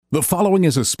The following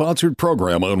is a sponsored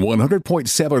program on 100.7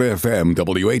 FM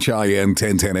WHIN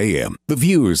 1010 AM. The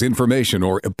views, information,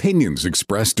 or opinions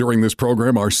expressed during this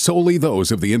program are solely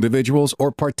those of the individuals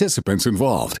or participants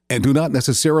involved and do not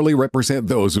necessarily represent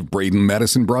those of Braden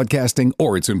Madison Broadcasting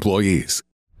or its employees.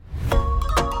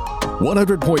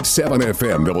 100.7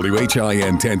 FM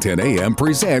WHIN 1010 AM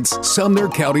presents Sumner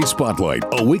County Spotlight,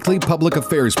 a weekly public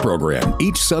affairs program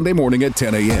each Sunday morning at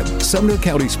 10 a.m. Sumner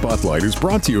County Spotlight is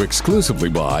brought to you exclusively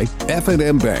by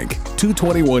F&M Bank,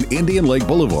 221 Indian Lake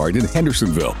Boulevard in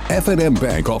Hendersonville. F&M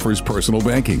Bank offers personal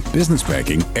banking, business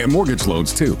banking, and mortgage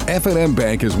loans too. F&M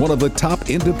Bank is one of the top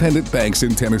independent banks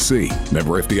in Tennessee.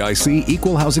 Member FDIC,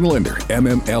 Equal Housing Lender,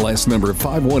 MMLS number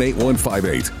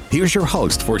 518158. Here's your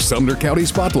host for Sumner County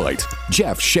Spotlight,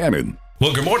 Jeff Shannon.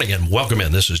 Well, good morning and welcome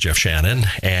in. This is Jeff Shannon,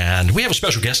 and we have a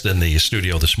special guest in the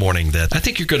studio this morning that I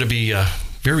think you're going to be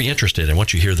very interested in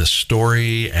once you hear this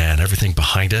story and everything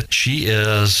behind it. She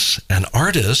is an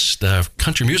artist, a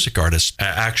country music artist,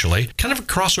 actually. Kind of a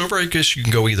crossover. I guess you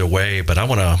can go either way, but I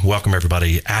want to welcome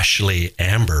everybody, Ashley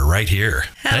Amber, right here.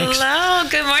 Hello.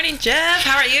 Thanks. Good morning, Jeff.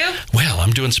 How are you? Well,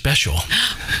 I'm doing special.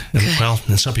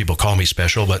 And some people call me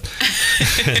special, but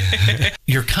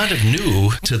you're kind of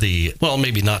new to the, well,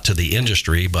 maybe not to the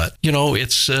industry, but, you know,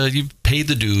 it's you've paid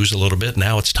the dues a little bit.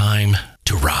 Now it's time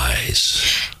to rise.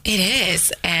 It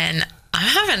is, and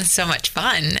I'm having so much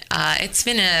fun. It's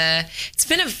been a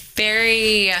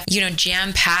very,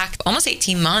 jam-packed, almost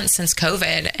 18 months since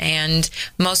COVID, and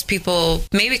most people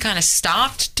maybe kind of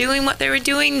stopped doing what they were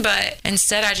doing, but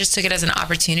instead I just took it as an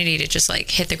opportunity to just like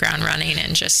hit the ground running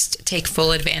and just take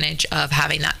full advantage of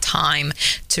having that time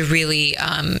to really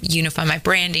unify my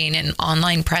branding and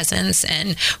online presence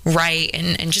and write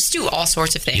and just do all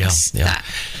sorts of things. Yeah.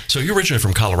 So you're originally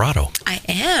from Colorado. I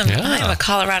am. Yeah. I'm a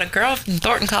Colorado girl from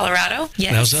Thornton, Colorado.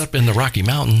 Yes. Now, is that up in the Rocky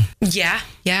Mountain? Yeah.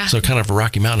 So kind of a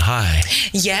Rocky Mountain High.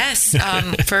 Yes.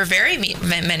 For very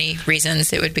many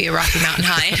reasons, it would be a Rocky Mountain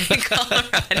High in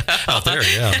Colorado. Out there,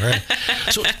 yeah, right.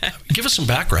 So give us some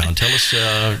background. Tell us,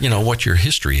 what your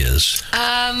history is.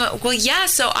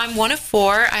 So I'm one of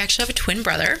four. I actually have a twin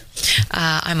brother.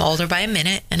 I'm older by a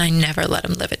minute, and I never let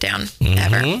him live it down,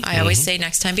 ever. I always say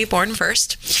next time be born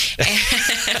first.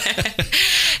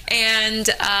 And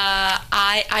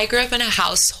I grew up in a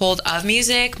household of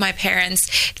music. My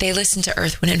parents, they listened to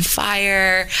Earth, Wind &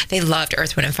 Fire. They loved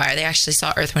Earth, Wind & Fire. They actually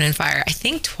saw Earth, Wind & Fire, I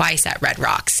think twice at Red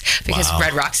Rocks, because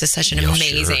Red Rocks is such an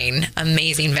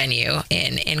amazing venue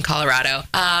in Colorado.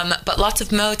 But lots of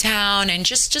Motown and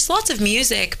just lots of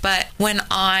music. But when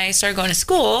I started going to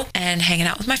school and hanging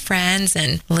out with my friends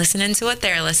and listening to what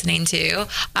they're listening to,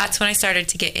 that's when I started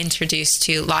to get introduced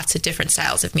to lots of different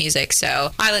styles of music.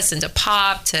 So I listened to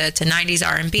pop, to 90s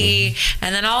R&B,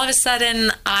 and then all of a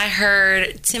sudden I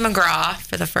heard Tim McGraw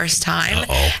for the first time.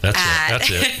 That's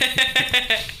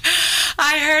it.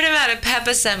 I heard him at a pep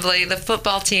assembly. The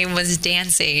football team was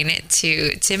dancing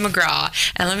to Tim McGraw,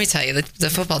 and let me tell you, the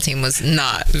football team was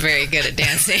not very good at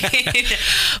dancing.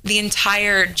 The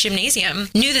entire gymnasium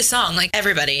knew the song, like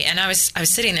everybody, and I was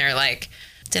sitting there like,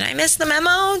 did I miss the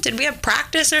memo? Did we have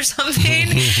practice or something?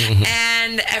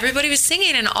 And everybody was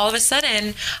singing, and all of a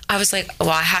sudden I was like, well,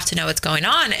 I have to know what's going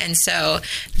on. And so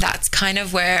that's kind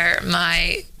of where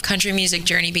my country music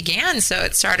journey began. So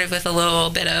it started with a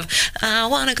little bit of I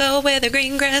want to go where the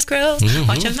green grass grows,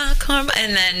 watching my corn,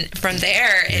 and then from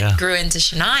there it grew into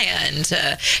Shania,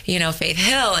 into Faith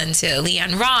Hill, into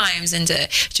Leanne Rimes, into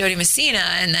Jodie Messina,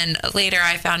 and then later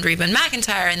I found Reba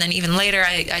McEntire, and then even later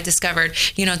I discovered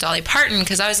Dolly Parton,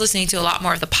 because I was listening to a lot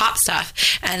more of the pop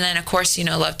stuff, and then of course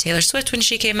loved Taylor Swift when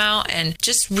she came out, and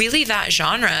just really that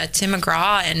genre, Tim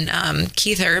McGraw and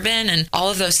Keith Urban and all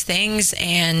of those things,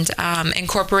 and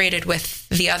incorporated with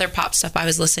the other pop stuff I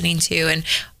was listening to. And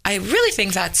I really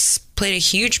think that's played a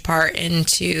huge part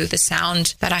into the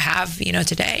sound that I have,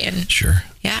 today. And sure.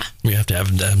 Yeah. We have to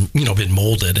have, been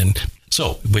molded. And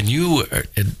so when you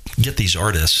get these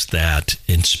artists that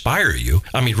inspire you,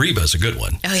 I mean, Reba is a good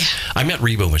one. Oh, yeah. I met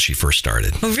Reba when she first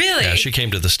started. Oh, really? Yeah, she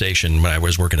came to the station when I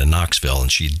was working in Knoxville, and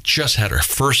she just had her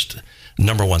first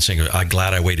number one singer, I'm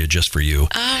Glad I Waited Just for You.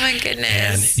 Oh, my goodness.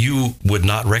 And you would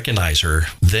not recognize her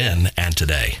then and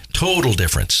today. Total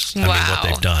difference. Wow. I mean, what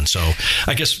they've done. So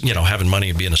I guess, having money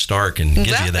and being a star can give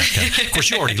you that kind of course,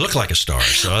 you already look like a star.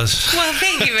 So well,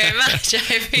 thank you very much.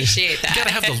 I appreciate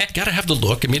that. Gotta have the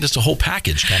look. I mean, it's a whole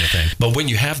package kind of thing. But when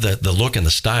you have the look and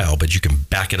the style, but you can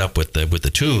back it up with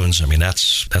the tunes, I mean,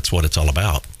 that's what it's all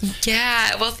about.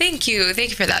 Yeah. Well, thank you. Thank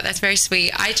you for that. That's very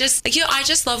sweet. I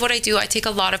just love what I do. I take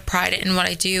a lot of pride confident in what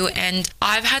I do. And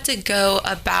I've had to go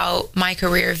about my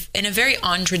career in a very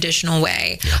untraditional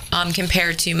way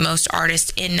compared to most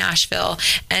artists in Nashville.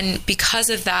 And because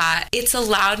of that, it's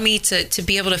allowed me to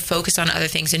be able to focus on other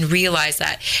things and realize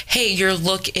that, hey, your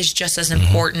look is just as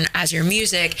important as your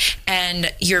music,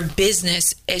 and your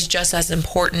business is just as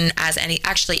important as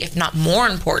actually, if not more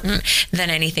important than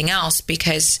anything else,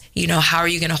 because, how are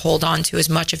you going to hold on to as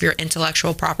much of your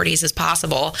intellectual properties as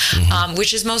possible,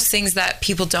 which is most things that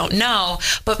people don't know.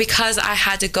 But because I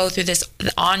had to go through this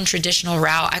non-traditional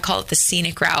route, I call it the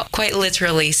scenic route, quite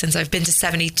literally, since I've been to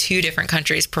 72 different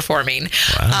countries performing.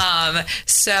 Wow.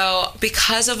 So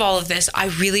because of all of this, I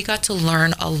really got to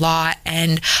learn a lot,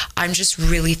 and I'm just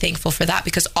really thankful for that,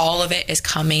 because all of it is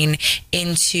coming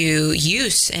into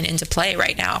use and into play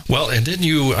right now. Well, and then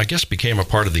you, I guess, became a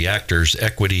part of the Actors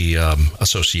Equity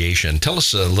Association. Tell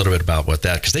us a little bit about what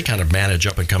that, because they kind of manage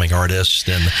up-and-coming artists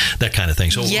and that kind of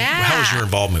thing. So how was your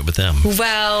involvement with them?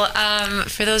 Well,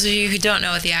 for those of you who don't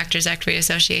know what the Actors Equity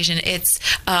Association, it's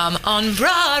on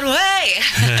Broadway.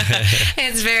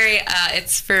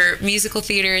 It's for musical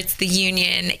theater. It's the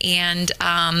union. And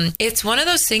it's one of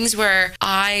those things where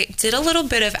I did a little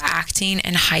bit of acting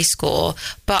in high school,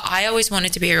 but I always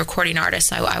wanted to be a recording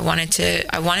artist. I wanted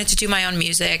to do my own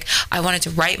music. I wanted to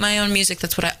write my own music.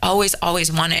 That's what I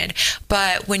always wanted.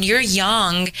 But when you're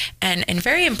young and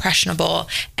very impressionable,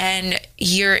 and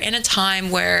you're in a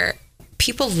time where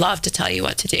people love to tell you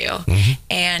what to do,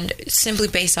 and simply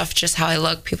based off just how I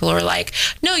look, people are like,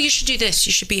 no, you should do this,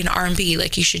 you should be an R&B,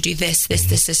 like you should do this.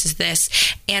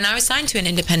 And I was signed to an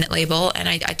independent label, and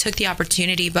I took the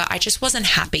opportunity, but I just wasn't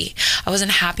happy. I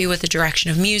wasn't happy with the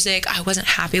direction of music. I wasn't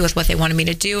happy with what they wanted me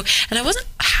to do, and I wasn't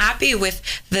happy with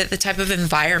the type of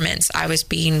environments I was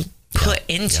being put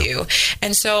into.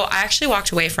 And so I actually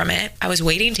walked away from it. I was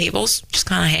waiting tables, just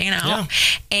kind of hanging out.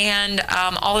 And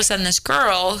all of a sudden, this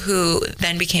girl who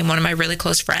then became one of my really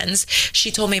close friends,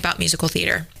 she told me about musical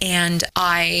theater. And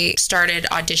I started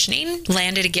auditioning,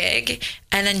 landed a gig,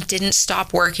 and then didn't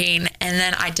stop working. And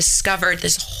then I discovered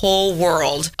this whole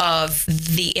world of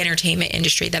the entertainment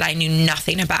industry that I knew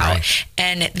nothing about.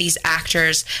 And these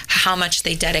actors, how much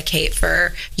they dedicate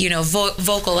for,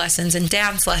 vocal lessons and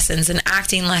dance lessons and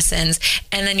acting lessons.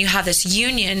 And then you have this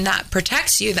union that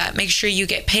protects you, that makes sure you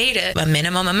get paid a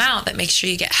minimum amount, that makes sure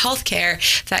you get health care,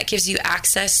 that gives you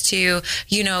access to,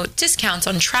 discounts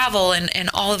on travel and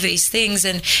all of these things.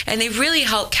 And they really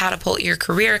help catapult your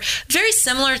career. Very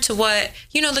similar to what,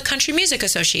 the Country Music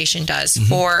Association does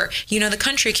for, the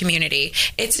country community.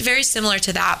 It's very similar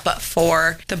to that, but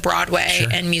for the Broadway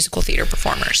and musical theater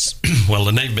performers. Well,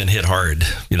 and they've been hit hard,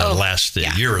 the last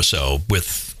year or so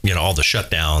with, all the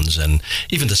shutdowns, and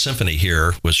even the symphony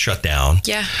here was shut down.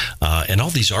 And all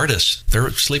these artists, they're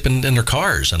sleeping in their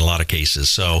cars in a lot of cases.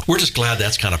 So we're just glad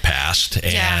that's kind of passed,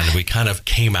 and we kind of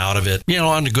came out of it,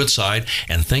 on the good side,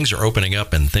 and things are opening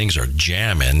up and things are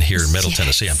jamming here in Middle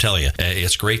Tennessee. I'm telling you,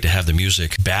 it's great to have the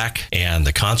music back and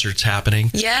the concerts happening.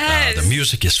 The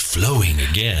music is flowing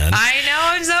again. I know,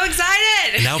 I'm so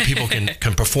excited. And now people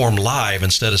can perform live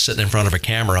instead of sitting in front of a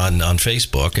camera on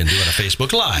Facebook and doing a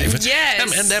Facebook Live.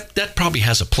 And that probably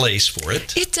has a place for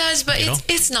it. It does, but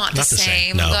it's not the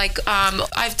same. No. Like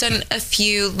I've done a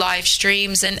few live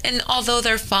streams, and although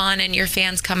they're fun and your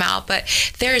fans come out, but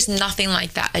there is nothing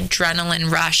like that adrenaline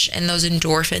rush and those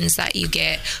endorphins that you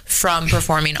get from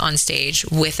performing on stage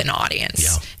with an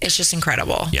audience. It's just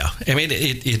incredible. I mean,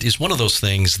 it is one of those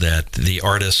things that the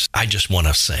artist, I just want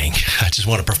to sing, I just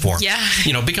want to perform.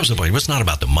 It becomes a point. It's not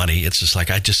about the money. It's just like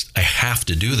I have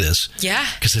to do this.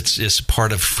 Because it's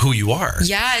part of who you are.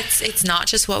 It's not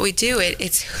just what we do.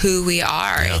 It's who we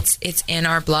are. It's in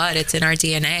our blood. It's in our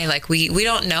DNA. Like we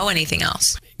don't know anything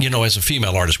else. As a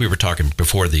female artist, we were talking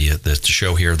before the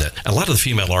show here that a lot of the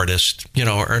female artists,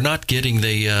 are not getting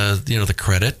the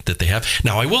credit that they have.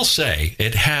 Now, I will say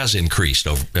it has increased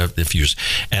over the views,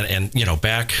 and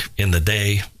back in the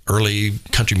day, early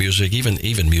country music,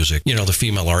 even music, the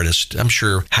female artist, I'm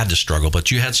sure, had to struggle, but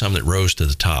you had some that rose to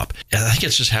the top. And I think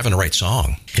it's just having the right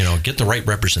song, get the right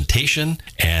representation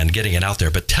and getting it out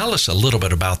there. But tell us a little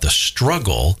bit about the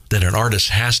struggle that an artist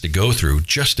has to go through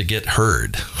just to get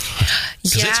heard.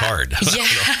 Because it's hard.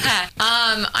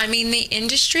 I mean, the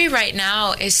industry right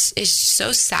now is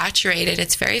so saturated.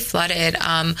 It's very flooded.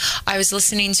 I was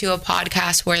listening to a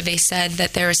podcast where they said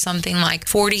that there was something like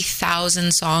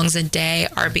 40,000 songs a day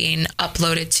are being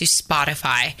uploaded to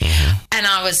Spotify. And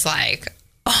I was like,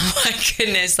 oh my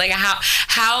goodness, like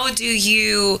how do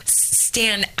you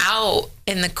stand out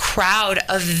in the crowd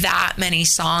of that many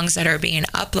songs that are being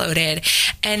uploaded.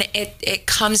 And it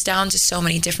comes down to so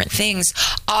many different things.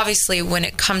 Obviously, when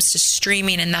it comes to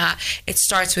streaming and that, it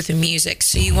starts with the music.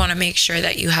 So you want to make sure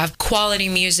that you have quality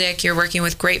music. You're working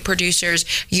with great producers.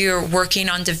 You're working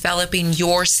on developing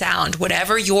your sound,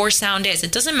 whatever your sound is.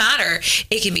 It doesn't matter.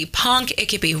 It can be punk. It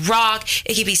could be rock.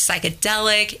 It could be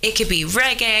psychedelic. It could be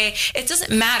reggae. It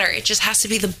doesn't matter. It just has to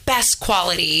be the best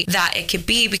quality that it could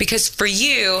be, because for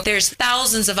you, there's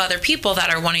thousands of other people that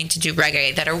are wanting to do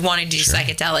reggae, that are wanting to do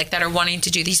psychedelic, that are wanting to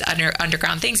do these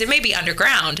underground things. It may be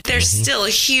underground. There's still a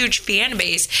huge fan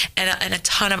base and a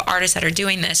ton of artists that are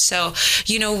doing this. So,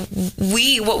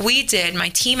 what we did, my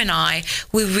team and I,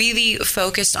 we really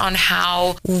focused on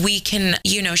how we can,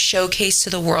 showcase to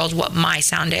the world what my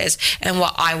sound is and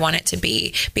what I want it to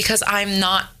be, because I'm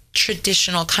not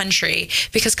traditional country,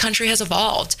 because country has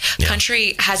evolved. Yeah.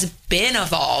 Country has been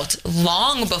evolved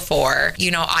long before,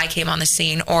 I came on the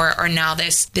scene, or now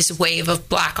this wave of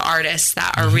Black artists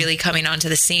that are really coming onto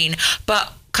the scene.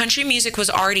 But country music was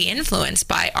already influenced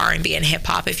by R&B and hip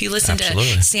hop. If you listen to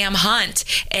Sam Hunt,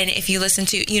 and if you listen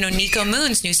to, Nico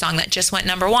Moon's new song that just went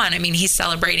number one, I mean, he's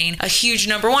celebrating a huge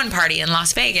number one party in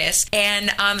Las Vegas.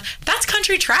 And that's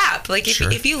country trap. Like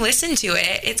if you listen to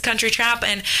it, it's country trap.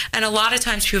 And a lot of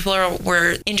times people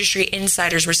were industry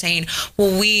insiders were saying,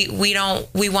 well, we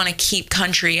want to keep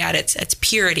country at its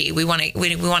purity. We want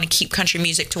to keep country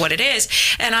music to what it is.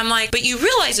 And I'm like, but you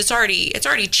realize it's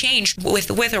already changed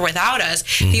with or without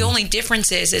us. The only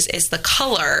difference is the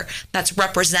color that's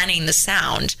representing the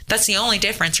sound. That's the only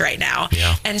difference right now.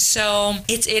 Yeah. And so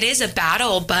it is a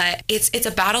battle, but it's a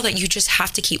battle that you just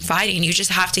have to keep fighting. You just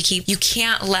have to you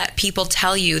can't let people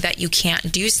tell you that you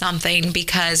can't do something,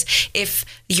 because if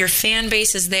your fan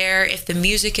base is there, if the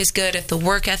music is good, if the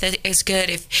work ethic is good,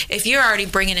 if you're already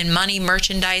bringing in money,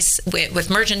 merchandise with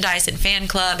merchandise and fan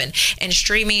club and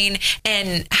streaming,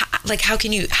 and how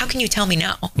can you tell me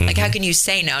no? Like, how can you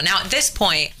say no? Now at this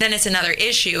point, then it's another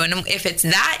issue. And if it's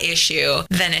that issue,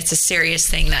 then it's a serious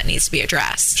thing that needs to be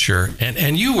addressed. Sure.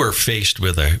 And you were faced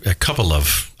with a couple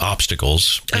of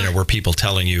obstacles, where people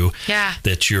telling you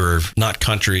that you're not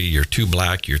country, you're too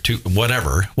Black, you're too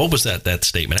whatever. What was that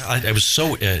statement? I was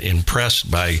so impressed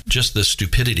by just the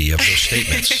stupidity of those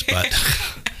statements. But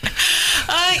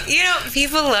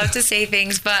people love to say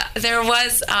things, but there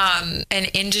was an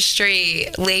industry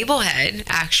label head,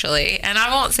 actually, and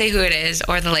I won't say who it is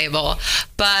or the label,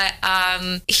 but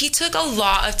he took a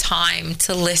lot of time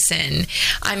to listen.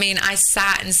 I mean, I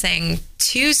sat and sang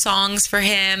 2 songs for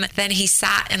him. Then he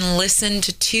sat and listened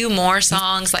to 2 more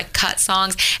songs, like cut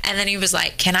songs. And then he was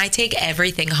like, can I take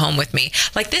everything home with me?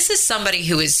 Like, this is somebody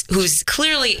who's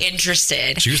clearly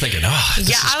interested. So you're thinking, this is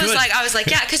good. I was like,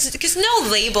 yeah, because no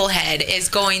label head is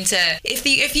going to,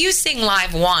 if you sing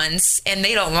live once and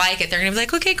they don't like it, they're going to be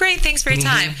like, okay, great, thanks for your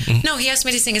time. No, he asked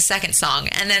me to sing a second song.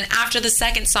 And then after the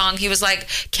second song, he was like,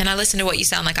 can I listen to what you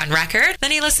sound like on record? Then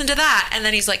he listened to that. And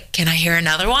then he's like, can I hear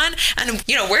another one? And,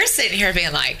 we're sitting here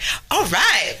being like, all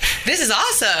right, this is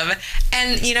awesome.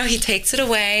 And, he takes it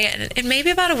away. And maybe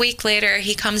about a week later,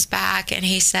 he comes back and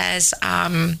he says,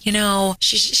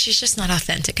 she's just not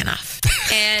authentic enough.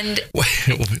 And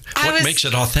what makes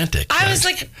it authentic? I was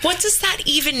like, what does that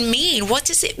even mean? What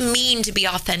does it mean to be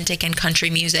authentic in country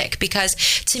music? Because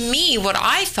to me, what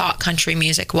I thought country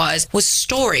music was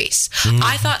stories.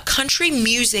 I thought country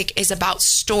music is about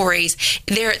stories.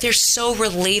 They're so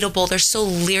relatable. They're so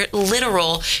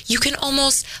literal. You can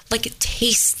almost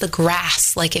taste the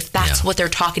grass, if that's what they're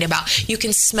talking about. You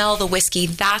can smell the whiskey.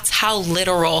 That's how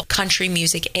literal country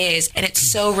music is. And it's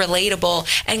so relatable.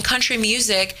 And country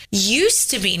music used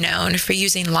to be known for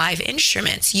using live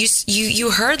instruments.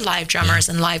 You heard live drummers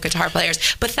and live guitar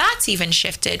players, but that's even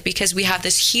shifted because we have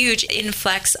this huge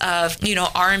influx of,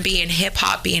 R&B and hip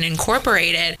hop being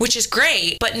incorporated, which is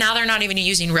great. But now they're not even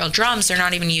using real drums. They're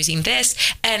not even using this.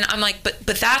 And I'm like, but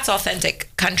that's authentic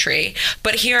country.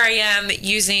 But here I am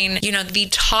using, the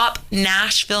top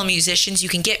Nashville musicians you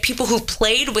can get, people who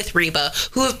played with Reba,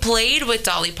 who have played with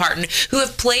Dolly Parton, who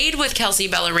have played with Kelsea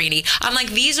Ballerini. I'm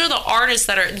like, these are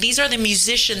the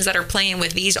musicians that are playing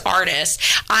with these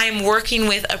artists. I'm working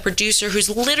with a producer who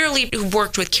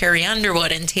worked with Carrie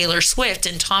Underwood and Taylor Swift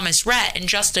and Thomas Rhett and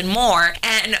Justin Moore.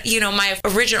 And,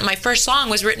 my first song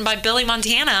was written by Billy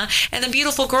Montana and the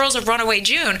beautiful girls of Runaway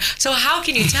June. So how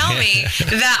can you tell me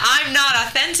that I'm not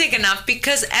authentic enough,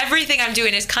 because everything I'm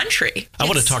doing is country? I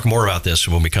want to talk more about this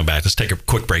when we come back. Let's take a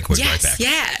quick break. We'll be right back.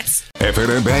 Yes.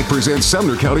 F&M Bank presents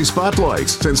Sumner County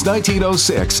Spotlights. Since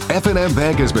 1906, F&M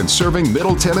Bank has been serving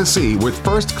Middle Tennessee with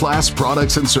first-class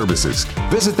products and services.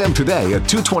 Visit them today at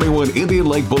 221 Indian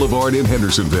Lake Boulevard in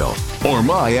Hendersonville or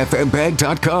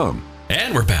myfmbank.com.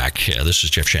 And we're back. This is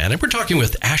Jeff Shannon. We're talking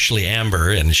with Ashley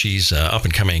Amber, and she's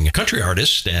up-and-coming country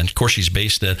artist. And, of course, she's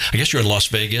based in, I guess you're in Las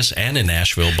Vegas and in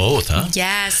Nashville, both, huh?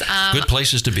 Yes. Good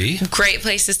places to be. Great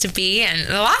places to be. And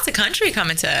lots of country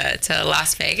coming to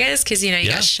Las Vegas because, you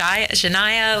got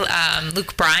Shania,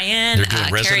 Luke Bryan,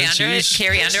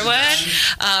 Carrie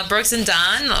Underwood, Brooks and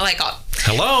Dunn,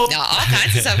 hello. all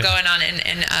kinds of stuff going on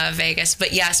in Vegas.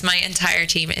 But, yes, my entire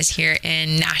team is here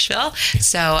in Nashville.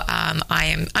 So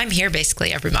I'm here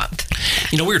basically every month.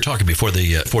 We were talking before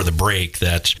the break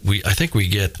that I think we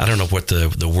get, I don't know what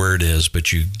the word is,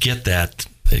 but you get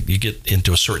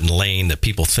into a certain lane that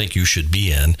people think you should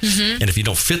be in. Mm-hmm. And if you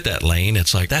don't fit that lane,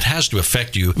 it's like that has to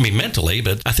affect you, mentally,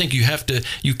 but I think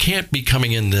you can't be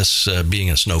coming in this being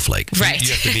a snowflake. Right.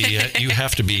 You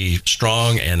have to be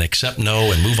strong and accept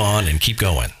no and move on and keep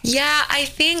going. Yeah, I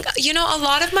think, a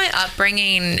lot of my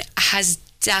upbringing has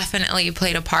definitely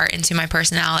played a part into my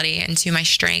personality and to my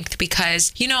strength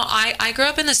because, I grew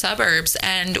up in the suburbs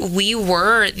and we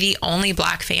were the only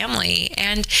Black family.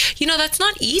 And, that's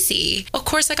not easy. Of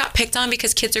course, I got picked on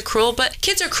because kids are cruel, but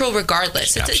kids are cruel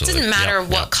regardless. It doesn't matter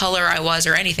what color I was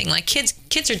or anything. Like kids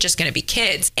are just going to be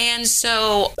kids. And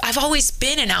so I've always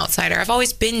been an outsider. I've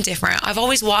always been different. I've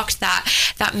always walked that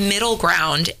middle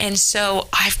ground. And so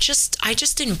I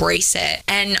just embrace it.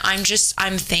 And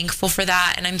I'm thankful for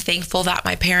that. And I'm thankful that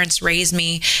my parents raised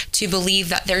me to believe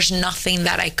that there's nothing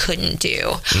that I couldn't do.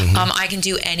 Mm-hmm. I can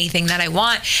do anything that I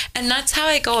want. And that's how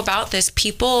I go about this.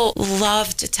 People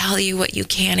love to tell you what you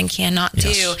can and cannot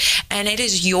do. And it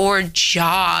is your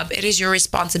job. It is your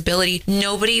responsibility.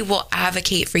 Nobody will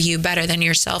advocate for you better than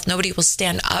yourself. Nobody will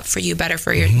stand up for you better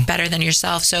than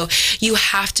yourself. So you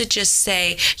have to just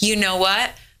say, you know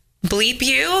what? Bleep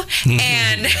you,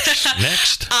 and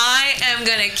next. I am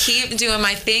going to keep doing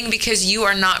my thing because you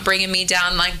are not bringing me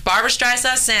down like Barbara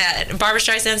Streisand said. Barbara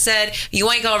Streisand said,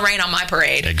 you ain't going to rain on my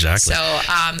parade. Exactly. So,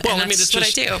 that's what I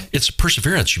do. It's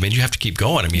perseverance. You have to keep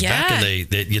going. Back in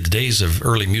the days of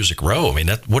early Music Row,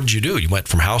 what did you do? You went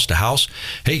from house to house.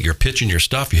 Hey, you're pitching your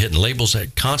stuff. You're hitting labels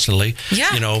constantly,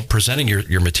 presenting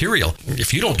your material.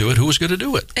 If you don't do it, who is going to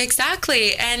do it?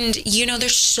 Exactly. And,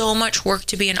 there's so much work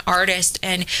to be an artist,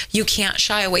 and you can't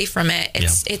shy away from it.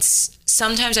 It's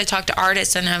sometimes I talk to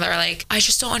artists and they're like, I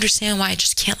just don't understand why I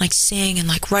just can't sing and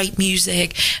write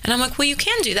music. And I'm like, well, you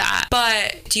can do that.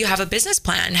 But do you have a business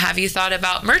plan? Have you thought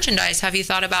about merchandise? Have you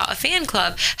thought about a fan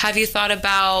club? Have you thought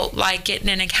about getting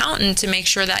an accountant to make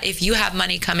sure that if you have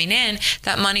money coming in,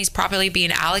 that money's properly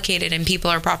being allocated and people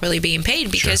are properly being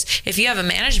paid? Because if you have a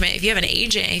management, if you have an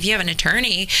agent, if you have an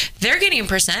attorney, they're getting a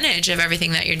percentage of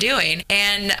everything that you're doing.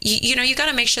 And you got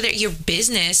to make sure that your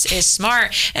business is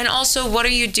smart. And also, what are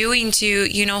you doing to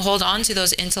hold on to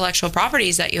those intellectual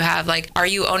properties that you have? Are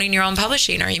you owning your own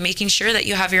publishing? Are you making sure that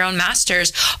you have your own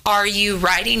masters? Are you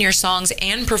writing your songs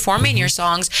and performing your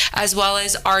songs, as well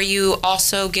as are you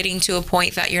also getting to a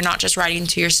point that you're not just writing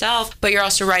to yourself, but you're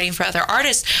also writing for other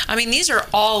artists? These are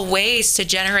all ways to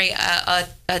generate a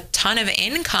ton of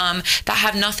income that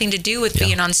have nothing to do with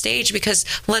being on stage, because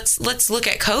let's look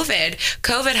at COVID.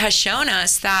 COVID has shown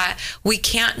us that we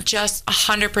can't just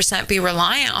 100% be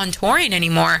reliant on touring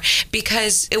anymore,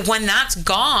 because when that's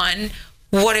gone,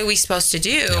 what are we supposed to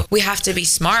do? We have to be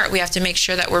smart. We have to make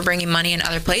sure that we're bringing money in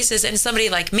other places. And somebody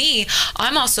like me,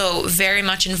 I'm also very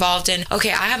much involved in, I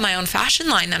have my own fashion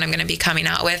line that I'm going to be coming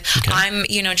out with. Okay. I'm,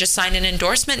 just signed an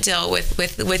endorsement deal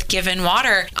with Given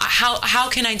Water. How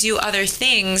can I do other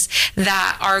things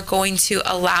that are going to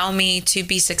allow me to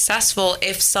be successful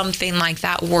if something like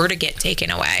that were to get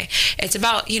taken away? It's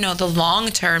about, the long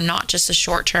term, not just the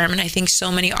short term. And I think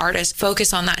so many artists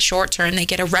focus on that short term. They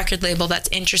get a record label that's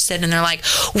interested and they're like,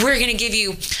 we're going to give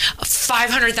you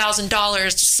 $500,000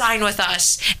 to sign with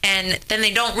us. And then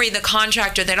they don't read the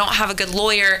contract, or they don't have a good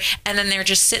lawyer. And then they're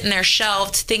just sitting there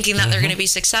shelved thinking that they're going to be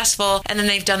successful. And then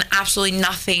they've done absolutely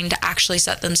nothing to actually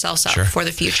set themselves up for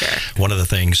the future. One of the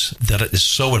things that is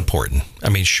so important,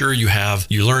 sure, you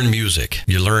learn music,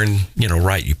 you learn,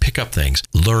 write, you pick up things,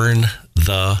 learn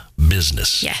the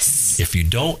business. Yes. If you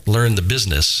don't learn the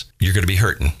business, you're going to be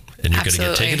hurting and you're going to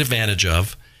get taken advantage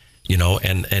of.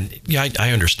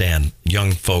 I understand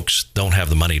young folks don't have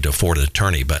the money to afford an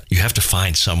attorney, but you have to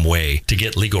find some way to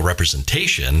get legal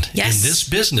representation in this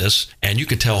business. And you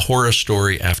can tell horror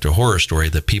story after horror story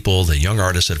that the young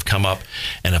artists that have come up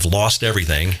and have lost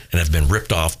everything and have been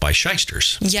ripped off by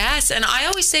shysters. Yes. And I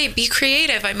always say, be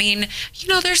creative.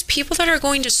 There's people that are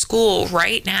going to school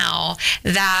right now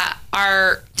that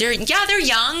they're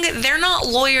young. They're not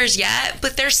lawyers yet,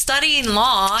 but they're studying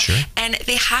law and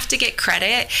they have to get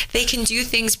credit. They can do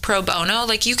things pro bono.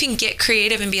 You can get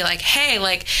creative and be like, hey,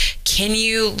 can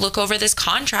you look over this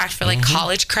contract for like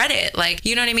college credit? Like,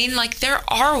 you know what I mean? Like, there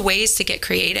are ways to get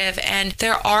creative, and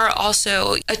there are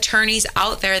also attorneys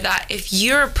out there that if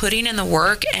you're putting in the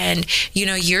work and, you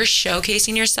know, you're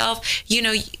showcasing yourself, you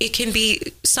know, it can be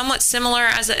somewhat similar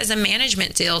as a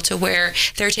management deal, to where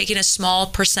they're taking a small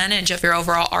percentage of your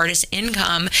overall artist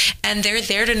income, and they're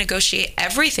there to negotiate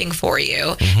everything for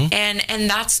you. And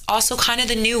that's also kind of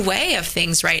the new way of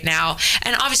things right now.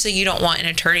 And obviously you don't want an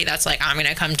attorney that's like, I'm going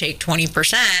to come take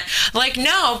 20%. Like,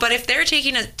 no, but if they're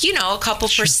taking a couple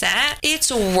percent,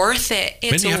 it's worth it.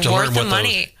 It's worth the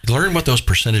money. Learn what those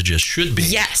percentages should be.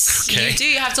 Yes, okay? You do.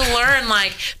 You have to learn,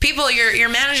 like, people, your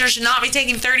manager should not be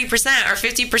taking 30% or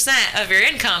 50% of your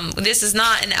income. This is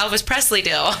not an Elvis Presley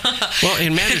deal. Well,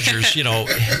 and managers,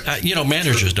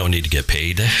 managers don't need to get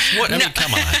paid. What? I mean,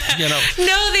 come on,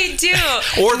 No, they do.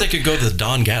 Or they could go to the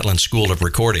Don Gatlin School of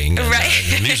Recording and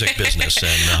the music business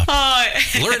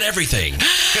and learn everything.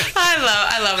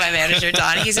 I love my manager,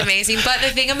 Don. He's amazing. But the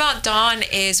thing about Don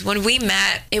is, when we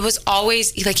met, it was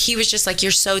always like, he was just like,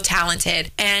 you're so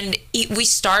talented. And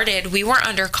we weren't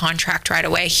under contract right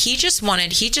away. He just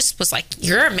was like,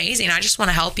 you're amazing. I just want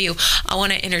to help you. I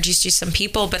want to introduce you to some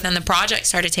people. But then the project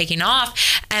started taking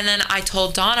off. And then I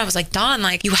told Don, I was like, Don,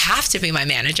 like, you have to be my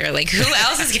manager. Like, who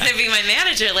else is going to be my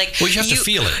manager? Like, well, you have to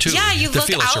feel it too. Yeah, you look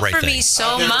out for me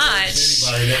so much.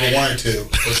 I never wanted to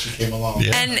before she came along.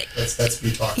 Yeah. And that's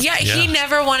me talking. Yeah, he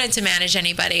never wanted to manage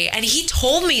anybody. And he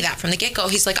told me that from the get-go.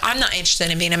 He's like, I'm not interested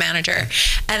in being a manager.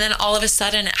 And then all of a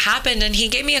sudden it happened, and he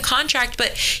gave me a contract,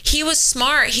 but he was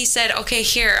smart. He said, okay,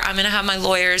 here, I'm going to have my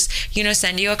lawyers,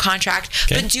 send you a contract,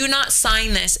 but do not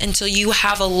sign this until you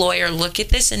have a lawyer look at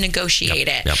this and negotiate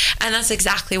it. Yep. And that's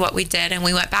exactly what we did. And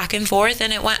we went back and forth,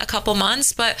 and it went a couple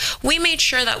months, but we made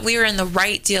sure that we were in the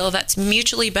right deal that's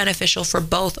mutually beneficial for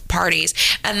both parties.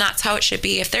 And that's how it should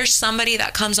be. If there's somebody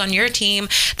that comes on your team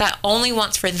that only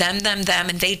wants for them, and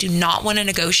they do not want to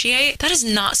negotiate, that is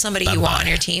not somebody you want on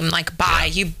your team. Like, bye.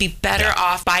 You'd be better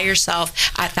off by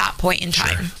yourself at that point in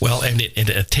time. Sure. Well, and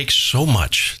it takes so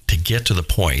much to get to the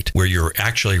point where you're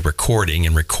actually recording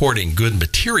good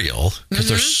material, because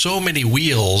there's so many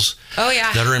wheels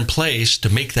that are in place to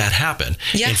make that happen.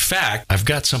 Yeah. In fact, I've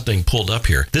got something pulled up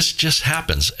here. This just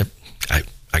happens.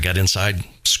 I got inside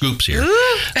scoops here.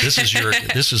 This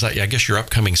is I guess your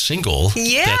upcoming single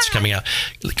that's coming out.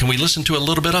 Can we listen to a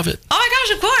little bit of it? Oh my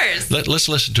gosh, of course. Let's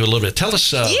listen to a little bit. Tell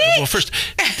us, well, first,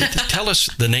 tell us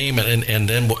the name, and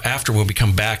then after, when we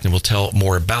come back, then we'll tell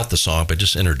more about the song, but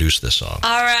just introduce this song.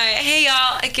 All right. Hey,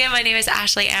 y'all. Again, my name is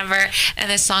Ashley Amber, and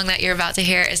the song that you're about to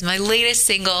hear is my latest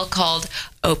single called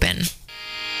Open.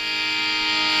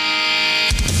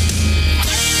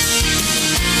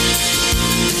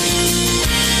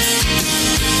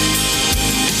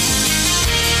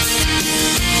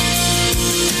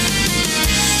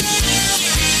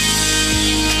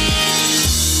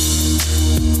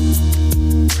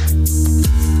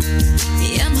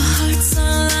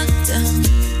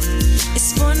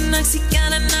 He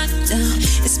got a knockdown.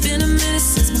 It's been a minute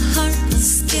since my heart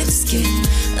was skip.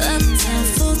 Up, down,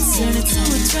 full turn it to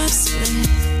a drop spin.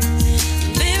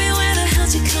 Baby, where the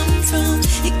hell'd you come from?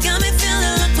 You got me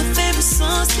feeling like my favorite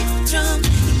song, kick the drum.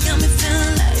 You got me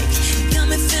feeling like, boom,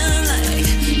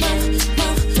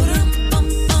 boom, boom,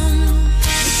 boom, boom.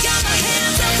 You got my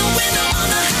hands out the window on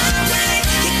the highway.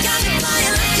 You got me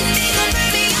flying like an eagle,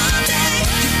 baby, all day.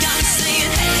 You got me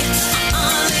saying, hey,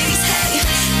 ladies, hey,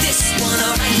 this one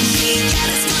alright.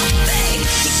 Yeah, that's my babe.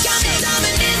 You got me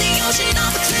diving in the ocean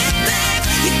off a cliff, babe.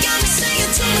 You got me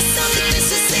saying to myself that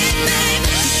this is it, babe.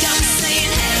 You got me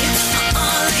saying, hey,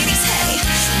 ladies, hey,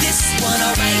 this one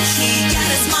alright here, yeah,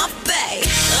 that's my babe.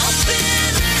 Open,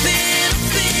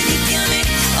 you got me.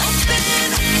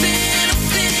 Open,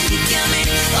 you got me.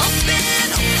 Open,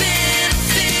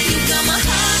 you got my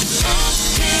heart open.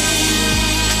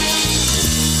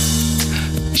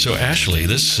 So, Ashley,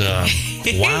 this,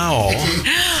 wow.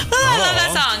 I love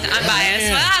that song. I'm biased,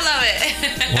 but I love it.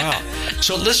 Wow.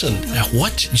 So listen,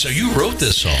 so you wrote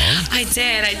this song. I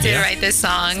did write this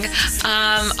song.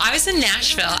 I was in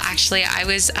Nashville, actually. I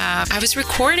was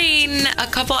recording a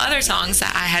couple other songs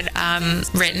that I had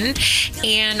written,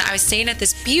 and I was staying at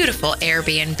this beautiful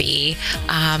Airbnb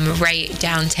right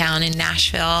downtown in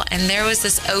Nashville, and there was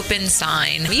this open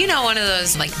sign. One of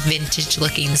those like vintage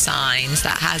looking signs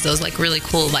that has those like really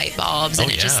cool light bulbs, and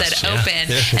it just said open.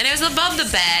 And it was above the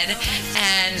bed,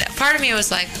 and part of me was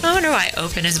like, I wonder why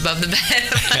open is above the bed.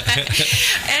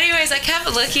 Anyways, I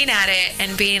kept looking at it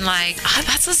and being like, oh,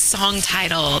 that's a song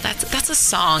title. That's a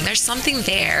song. There's something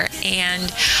there.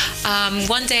 And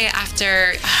one day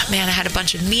after, I had a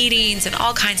bunch of meetings and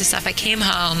all kinds of stuff, I came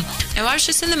home and I was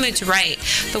just in the mood to write.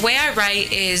 The way I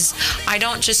write is I'm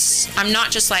not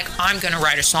just like, I'm going to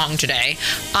write a song today.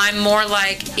 I'm more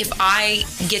like, if I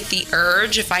get the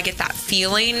urge, if I get that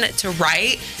feeling to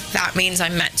write, that means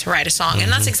I'm meant to write a song.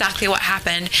 And that's exactly what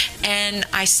happened. And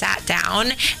I sat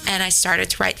down and I started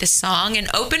to write this song, and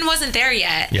Open wasn't there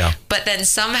yet. Yeah. But then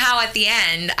somehow at the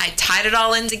end, I tied it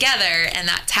all in together, and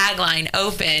that tagline,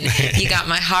 Open, you got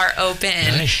my heart open,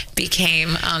 Nice.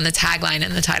 became the tagline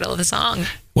and the title of the song.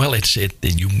 Well,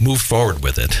 you move forward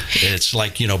with it. It's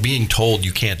like, being told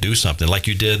you can't do something like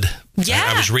you did. Yeah.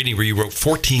 I was reading where you wrote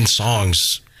 14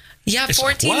 songs. Yeah, It's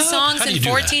like, 14 what? songs How do in you do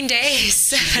 14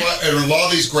 days. Well, and a lot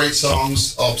of these great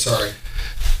songs,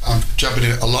 I'm jumping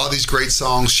in. A lot of these great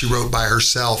songs she wrote by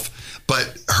herself,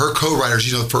 but her co-writers,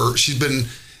 she's been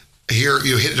here,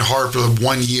 hitting it hard for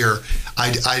 1 year.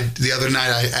 The other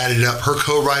night I added up, her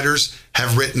co-writers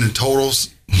have written in totals,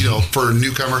 for a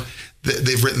newcomer,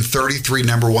 they've written 33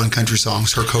 number one country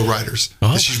songs, her co-writers,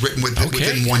 that she's written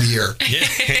within 1 year.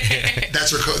 Yeah.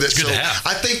 That's her Good to have.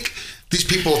 I think these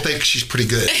people think she's pretty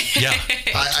good. Yeah.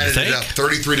 I ended up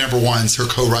 33 number ones, her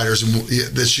co-writers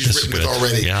that she's That's written good. with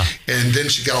already. Yeah. And then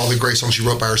she got all the great songs she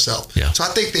wrote by herself. Yeah. So I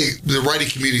think the writing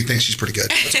community thinks she's pretty good.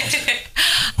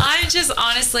 That's all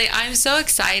I'm saying. I'm so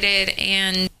excited.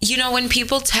 And, when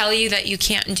people tell you that you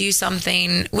can't do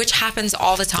something, which happens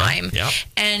all the time, Yeah.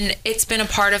 and it's been a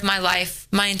part of my life,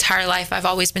 my entire life, I've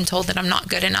always been told that I'm not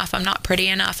good enough, I'm not pretty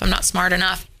enough, I'm not smart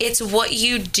enough. It's what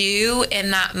you do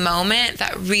in that moment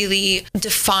that really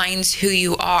defines who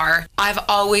you are. I've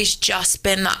always just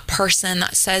been that person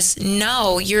that says,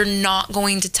 no, you're not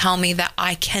going to tell me that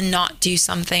I cannot do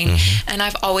something. And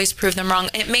I've always proved them wrong.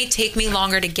 It may take me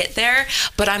longer to get there,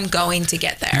 but I'm going to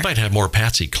get there. You might have more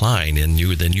Patsy Cline in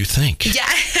you than you think. Yeah.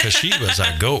 Because she was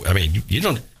you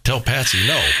don't tell Patsy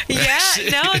no. Yeah,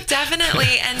 no,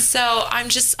 definitely. And so I'm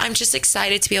just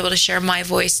excited to be able to share my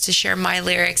voice, to share my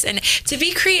lyrics, and to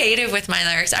be creative with my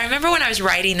lyrics. I remember when I was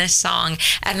writing this song,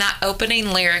 and that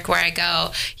opening lyric where I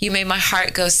go, you made my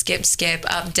heart go skip, skip,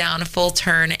 up, down, full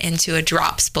turn into a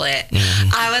drop split.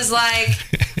 I was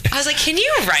like, can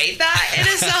you write that in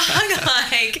a song?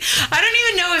 Like, I don't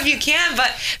even know if you can,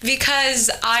 but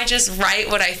because I just write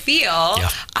what I feel, Yeah.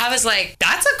 I was like,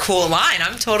 that's a cool line.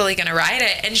 I'm totally going to write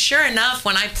it. And sure enough,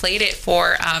 when I played it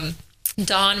for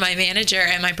Dawn, my manager,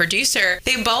 and my producer,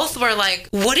 they both were like,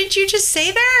 what did you just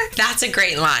say there? That's a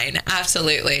great line.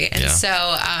 Absolutely. And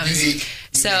Yeah. Unique.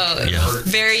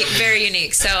 Very, very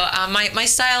unique. So my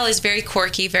style is very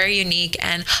quirky, very unique,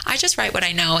 and I just write what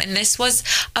I know. And this was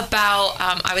about,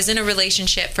 I was in a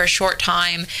relationship for a short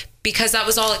time, because that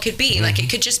was all it could be. Like, it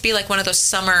could just be like one of those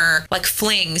summer like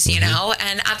flings, and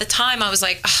at the time I was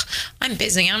like, I'm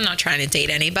busy, I'm not trying to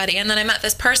date anybody. And then I met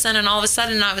this person, and all of a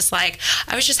sudden I was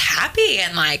just happy,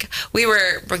 and like we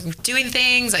were doing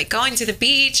things like going to the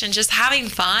beach and just having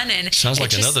fun. And Sounds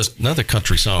like another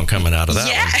country song coming out of that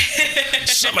yeah. one.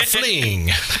 Summer Fling.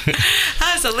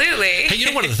 Absolutely.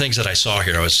 Hey, one of the things that I saw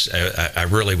here, I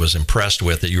really was impressed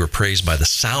with, that you were praised by the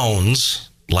Sounds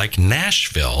Like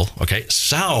Nashville. Okay,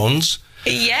 Sounds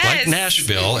Yes. Like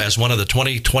Nashville as one of the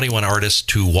 2021 artists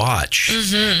to watch.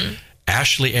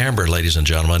 Ashley Amber, ladies and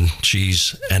gentlemen,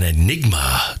 she's an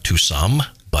enigma to some,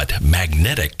 but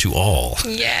magnetic to all.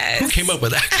 Yes. Who came up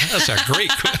with that? That's a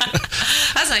great.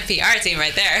 That's my PR team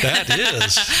right there. That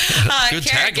is. Good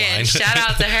Kerrigan, tagline. shout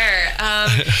out to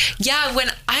her. When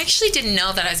I actually didn't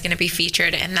know that I was going to be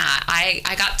featured in that, I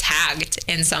got tagged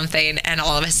in something, and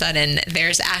all of a sudden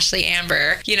there's Ashley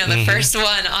Amber, the first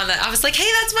one on the, I was like, hey,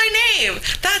 that's my name.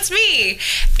 That's me.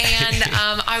 And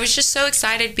I was just so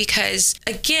excited because,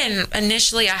 again,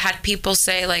 initially I had people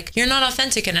say, like, you're not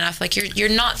authentic enough. Like, you're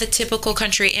not the typical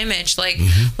country image.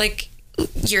 Like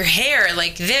your hair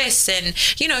like this, and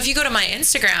if you go to my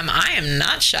Instagram, I am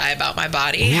not shy about my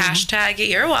body. Hashtag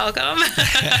you're welcome.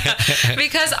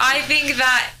 Because I think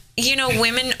that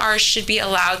women should be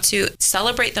allowed to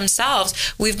celebrate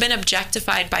themselves. We've been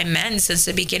objectified by men since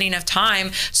the beginning of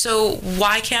time. So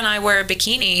why can't I wear a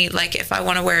bikini? Like, if I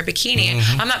want to wear a bikini,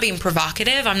 I'm not being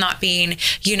provocative. I'm not being,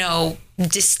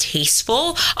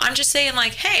 distasteful. I'm just saying,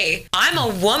 like, hey, I'm a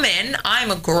woman, I'm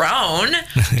a grown,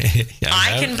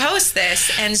 I can post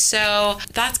this. And so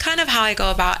that's kind of how I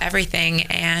go about everything.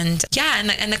 And yeah,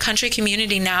 and the country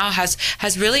community now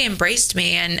has really embraced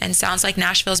me, and sounds like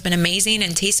Nashville's been amazing,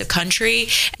 and Taste of Country,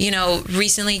 you know,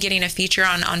 recently getting a feature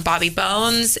on Bobby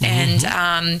Bones.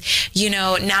 And you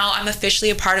know, now I'm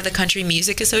officially a part of the Country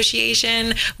Music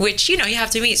Association, which, you know, you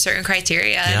have to meet certain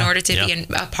criteria in order to be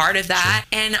a part of that.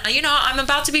 And you know, I'm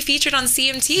about to be featured on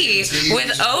CMT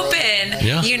with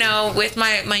Open, you know, with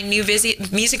my new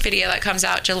music video that comes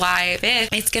out July 5th.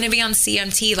 It's going to be on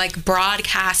CMT, like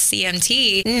broadcast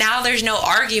CMT. Now there's no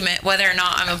argument whether or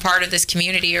not I'm a part of this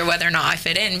community or whether or not I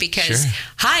fit in, because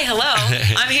hi, hello,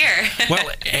 I'm here. Well,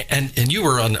 and you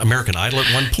were on American Idol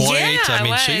at one point. Yeah, I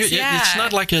mean, I was, so it's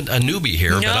not like a newbie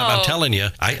here, but I'm No. telling you,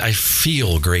 I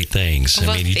feel great things.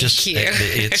 Well, I mean, you thank just you.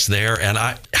 it's there. And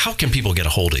how can people get a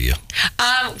hold of you?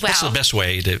 What's the Well, best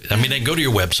way to? I mean, they can go to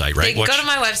your website, right? they go to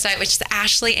my website, which is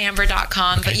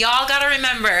ashleyamber.com. But y'all got to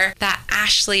remember that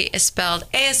Ashley is spelled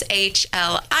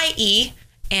ASHLIE,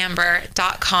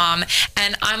 amber.com.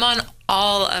 And I'm on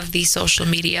all of the social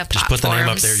media Just platforms. put the name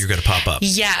up there, you're going to pop up.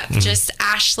 Yeah, just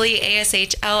Ashley,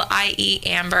 ASHLIE,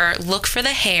 Amber. Look for the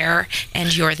hair,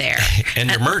 and you're there. And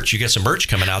your merch, you get some merch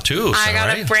coming out too. I so, got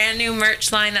right? a brand new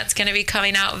merch line that's going to be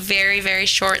coming out very, very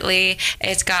shortly.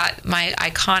 It's got my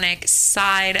iconic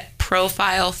side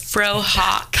profile fro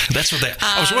hawk. That's what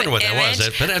I was wondering what that was.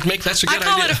 image. That's a good I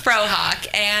call idea. it a fro hawk.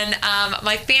 And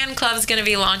my fan club is going to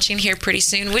be launching here pretty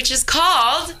soon, which is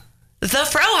called the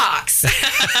Frohawks.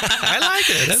 I like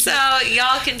it. So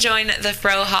y'all can join the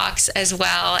Frohawks as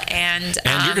well. And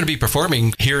you're going to be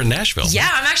performing here in Nashville. yeah,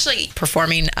 I'm actually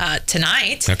performing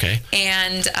tonight. Okay.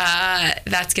 And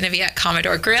that's going to be at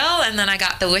Commodore Grill. And then I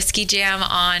got the Whiskey Jam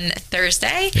on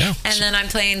Thursday. Yeah. And then I'm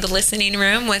playing the Listening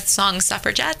Room with Song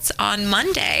Suffragettes on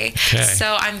Monday. Okay.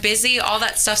 So I'm busy. All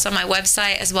that stuff's on my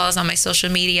website as well as on my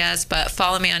social medias. But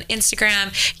follow me on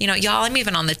Instagram. You know, y'all, I'm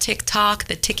even on the TikTok,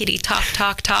 the tickety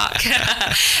talk.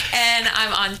 And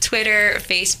I'm on Twitter,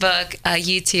 Facebook,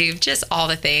 YouTube, just all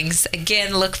the things.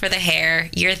 Again, look for the hair.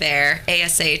 You're there.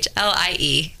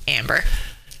 ASHLIE, Amber.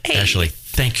 Hey. Ashley,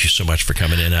 thank you so much for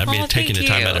coming in. I mean, taking the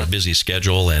thank time you. out of a busy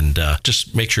schedule, and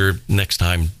just make sure next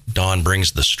time Dawn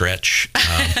brings the stretch.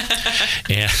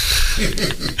 And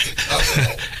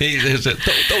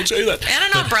don't say that.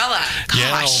 And an umbrella. Gosh.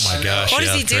 Yeah, oh my gosh. What is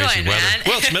yeah, he crazy doing, weather. man?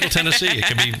 Well, it's Middle Tennessee. It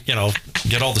can be,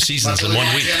 get all the seasons in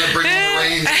 1 week. Bring on the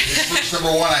rain. Switch number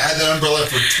one. I had that umbrella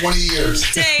for 20 years.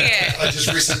 Dang it. I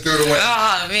just recently threw it away.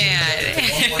 Oh,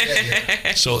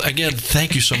 man. So again,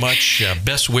 thank you so much.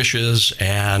 Best wishes,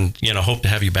 and hope to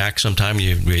have you back sometime.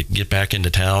 We get back into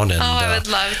town, and I would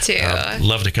love to.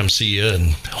 love to come see you,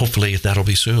 and hopefully that'll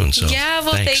be soon. So Yeah,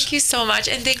 well, thanks. thank you so much.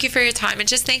 And thank you for your time. And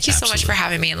just thank you so much for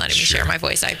having me and letting me share my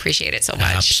voice. I appreciate it so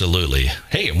much. Absolutely.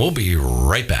 Hey, and we'll be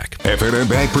right back. F&M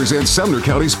Bank presents Sumner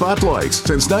County Spotlights.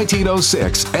 Since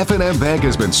 1906, F&M Bank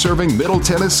has been serving Middle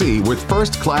Tennessee with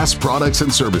first-class products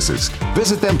and services.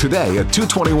 Visit them today at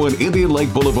 221 Indian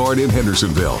Lake Boulevard in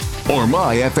Hendersonville or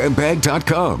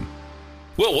myfmbank.com.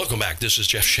 Well, welcome back. This is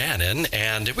Jeff Shannon,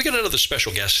 and we got another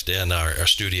special guest in our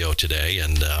studio today.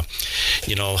 And,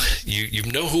 you know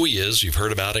who he is. You've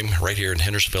heard about him right here in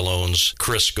Hendersonville. Owns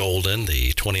Chris Golden,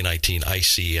 the 2019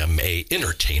 ICMA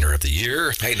Entertainer of the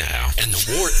Year. Hey, now. And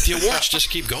the awards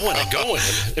just keep going and going.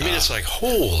 And, I mean, it's like,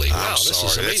 holy wow, this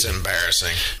is amazing. It's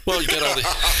embarrassing. Well, you got all the...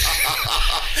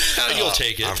 you'll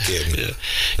take it. I'm kidding.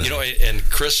 Yeah. And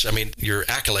Chris, I mean, your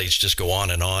accolades just go on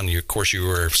and on. Of course, you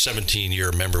were a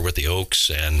 17-year member with the Oaks,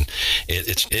 and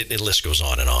it list goes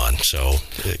on and on. So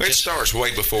It starts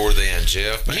way before then,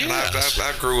 Jeff. Man, Yes.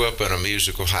 I grew up in a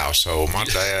musical household. My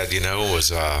dad,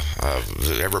 was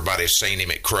everybody's seen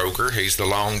him at Kroger. He's the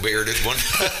long-bearded one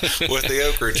with the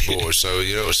Oak Ridge Boys. So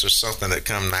it's just something that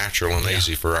come natural and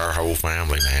easy for our whole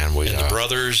family, man. and the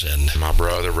brothers and My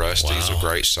brother Rusty's Wow. a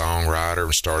great songwriter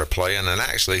and started playing. And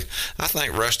actually, I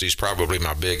think Rusty's probably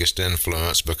my biggest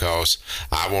influence because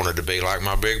I wanted to be like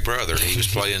my big brother. He was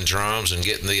playing drums and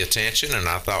getting the attention, and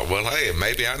I thought, well, hey,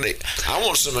 maybe I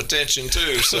want some attention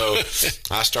too. So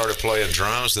I started playing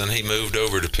drums. Then he moved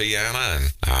over to piano,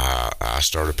 and I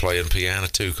started playing piano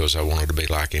too because I wanted to be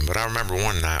like him. But I remember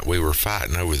one night we were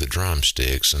fighting over the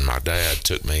drumsticks, and my dad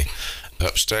took me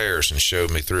upstairs and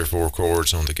showed me 3 or 4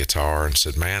 chords on the guitar and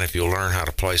said, man, if you'll learn how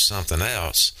to play something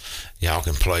else, y'all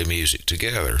can play music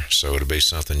together. So it'll be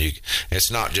something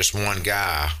it's not just one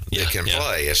guy that can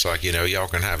play. It's like, y'all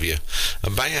can have a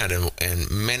band. And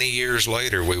many years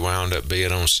later, we wound up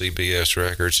being on CBS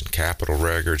Records and Capitol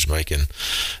Records making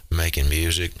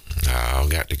music. I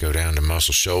got to go down to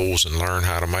Muscle Shoals and learn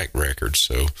how to make records.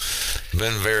 So,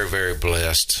 been very, very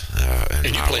blessed. And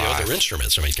you my play life. other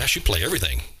instruments. I mean, gosh, you play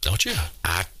everything, don't you?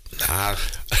 I'm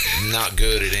not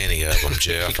good at any of them,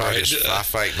 Jeff. Right. I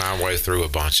fake my way through a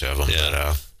bunch of them.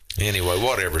 Yeah. But anyway,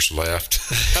 whatever's left.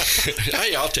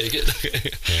 Hey, I'll take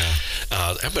it. Yeah.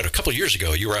 But a couple of years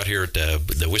ago, you were out here at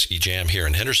the Whiskey Jam here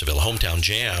in Hendersonville, a hometown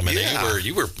jam, and Yeah.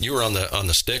 you were on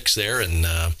the sticks there, and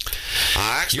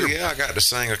I got to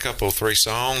sing a couple, 3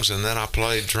 songs, and then I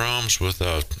played drums with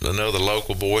another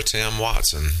local boy, Tim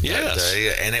Watson, that Yes.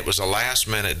 day. And it was a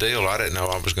last-minute deal. I didn't know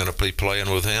I was going to be playing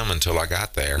with him until I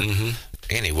got there. Mm-hmm.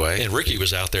 Anyway. and Ricky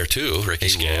was out there too. Ricky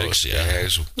He Skaggs, was, yeah,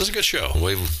 Skaggs. it was a good show.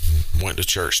 We went to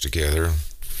church together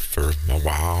for a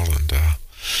while, and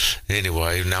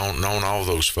anyway, known all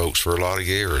those folks for a lot of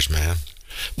years, man.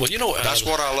 Well, That's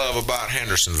what I love about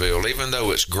Hendersonville. Even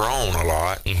though it's grown a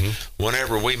lot,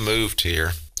 whenever we moved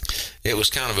here, it was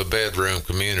kind of a bedroom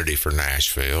community for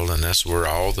Nashville, and that's where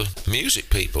all the music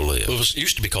people live. it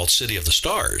used to be called City of the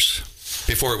Stars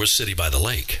before it was City by the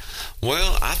Lake.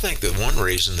 Well, I think that one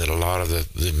reason that a lot of the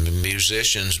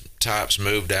musicians types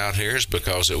moved out here is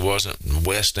because it wasn't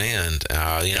West End.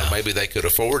 Maybe they could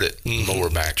afford it more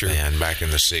back then, back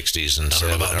in the 60s and I don't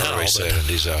know about now, early but-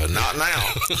 70s. Not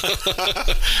now.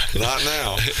 Not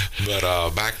now.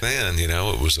 But back then,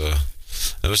 it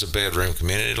was a bedroom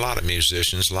community. A lot of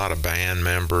musicians, a lot of band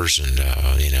members, and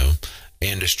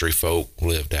industry folk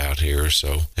lived out here.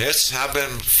 So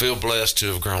feel blessed to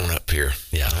have grown up here.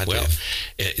 Yeah, I well,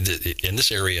 do. in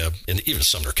this area, and even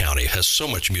Sumner County, has so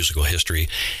much musical history,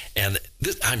 and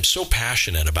I'm so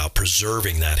passionate about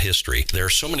preserving that history. There are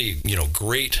so many,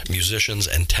 great musicians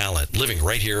and talent living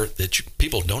right here that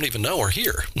people don't even know are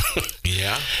here.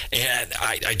 Yeah. And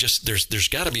I just there's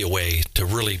got to be a way to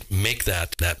really make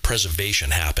that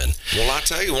preservation happen. Well, I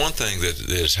tell you one thing that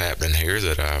is happening here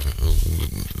that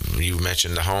you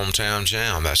mentioned the hometown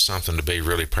jam. That's something to be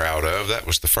really proud of. That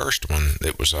was the first one.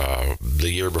 It was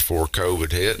the year before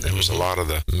COVID hit. There was a lot of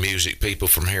the music people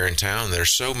from here in town.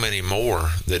 There's so many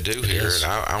more that do here. is.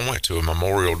 And I went to a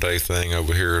Memorial Day thing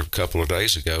over here a couple of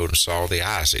days ago and saw the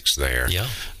Isaacs there. Yeah.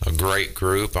 A great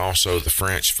group. Also the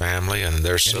French family. And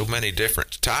there's so many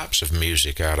different types of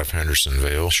music out of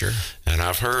Hendersonville. Sure. And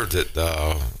I've heard that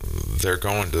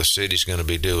the city's going to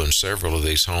be doing several of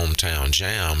these hometown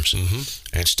jams.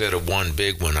 Instead of one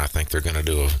big one, I think they're going to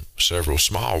do several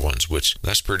small ones, which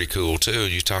that's pretty cool too.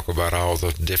 You talk about all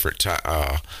the different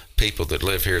people that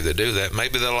live here that do that.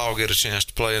 Maybe they'll all get a chance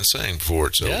to play and sing before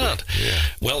it's over. Yeah.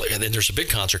 Well, and then there's a big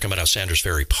concert coming out of Sanders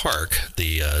Ferry Park.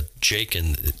 The Jake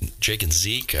and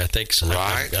Zeke, I think. So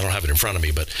Right. I don't have it in front of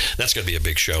me, but that's going to be a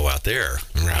big show out there.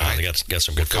 Right. They got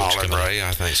some good folks Colin coming Ray, in.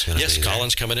 I think, is going to Yes, be there.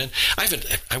 Colin's coming in.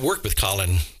 I worked with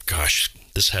Colin. Gosh,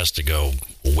 this has to go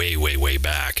way, way, way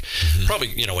back. Probably,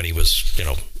 when he was,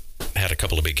 had a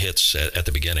couple of big hits at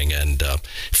the beginning, and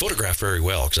photographed very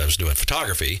well because I was doing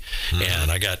photography,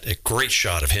 and I got a great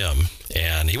shot of him.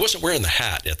 And he wasn't wearing the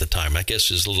hat at the time. I guess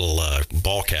his little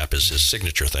ball cap is his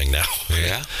signature thing now.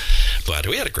 Yeah. But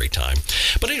we had a great time.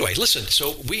 But anyway, listen,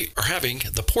 so we are having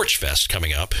the Porch Fest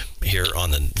coming up here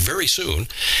very soon,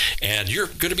 and you're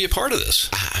going to be a part of this.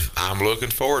 I'm looking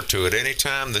forward to it.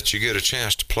 Anytime that you get a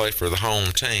chance to play for the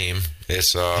home team,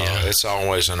 it's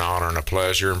always an honor and a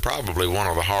pleasure, and probably one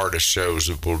of the hardest shows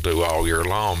that we'll do all year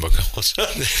long because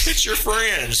it's your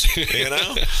friends,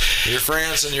 your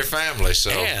friends and your family. So,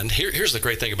 And here's the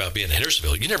great thing about being in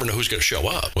Hendersonville. You never know who's going to show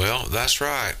up. well, that's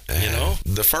right. know?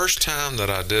 The first time that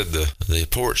I did the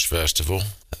Porch Festival,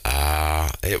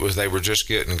 they were just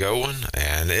getting going,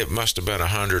 and it must have been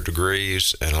 100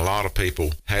 degrees, and a lot of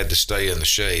people had to stay in the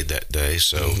shade that day.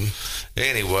 So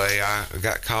anyway, I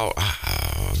got caught.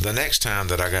 The next time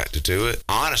that I got to do it,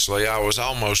 honestly, I was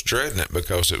almost dreading it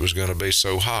because it was going to be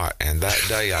so hot. And that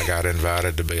day I got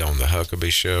invited to be on the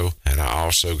Huckabee Show, and I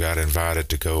also got invited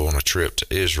to go on a trip to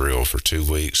Israel for 2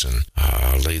 weeks and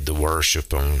lead the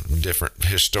worship on different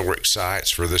historic sites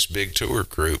for this big tour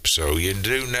group. So you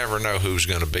do never know who's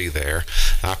going to be there.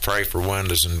 I pray for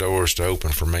windows and doors to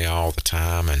open for me all the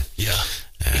time, and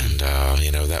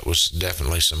that was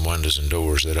definitely some windows and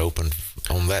doors that opened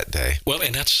on that day. Well,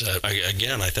 and that's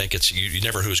again, I think it's you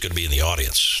never know who's going to be in the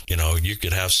audience. You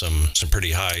could have some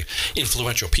pretty high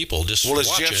influential people just Well, is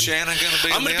watching. Jeff Shannon going to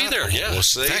be? I'm going to be there. Yeah, We'll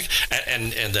see. In fact,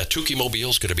 and Tukey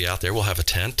Mobile's going to be out there. We'll have a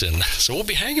tent, and so we'll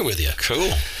be hanging with you.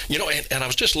 Cool. And I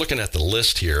was just looking at the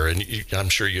list here, and I'm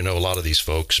sure you know a lot of these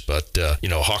folks, but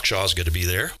Hawkshaw's going to be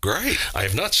there. Great. I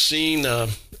have not seen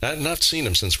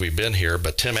him since we've been here,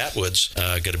 but Tim Atwood's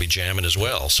going to be jamming as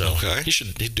well. So Okay.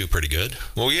 he'd do pretty good.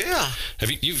 Well, yeah.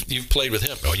 you've played with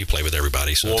him? Oh, you play with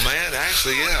everybody. So. Well, man,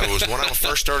 actually, yeah, it was when I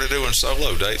first started doing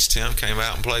solo dates. Tim came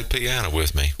out and played piano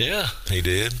with me. Yeah, he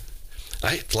did.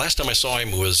 Last time I saw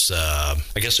him was, I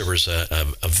guess there was a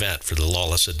event for the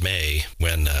Lawless in May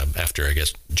when, after I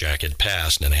guess Jack had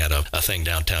passed, and they had a thing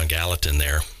downtown Gallatin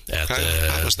there at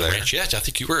the ranch. Yeah, I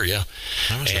think you were, yeah.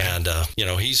 And,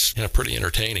 he's pretty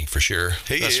entertaining for sure.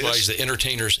 That's why he's the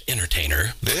entertainer's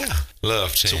entertainer. Yeah,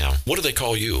 love Tim. So what do they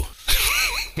call you?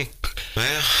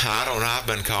 Well, I don't know. I've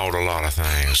been called a lot of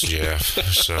things, Jeff.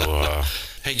 So,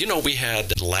 hey, we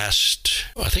had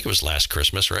I think it was last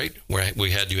Christmas, right? Where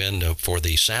we had you in for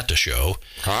the Santa show.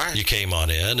 All right. You came on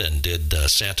in and did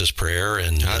Santa's prayer.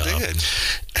 And I did.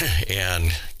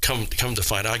 And come to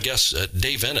find out, I guess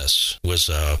Dave Ennis was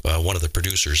one of the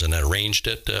producers and that arranged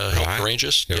it, helped arrange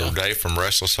us. Yeah. Dave from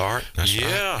Restless Heart. That's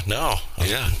right.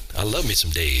 I love me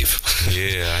some Dave.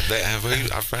 Yeah,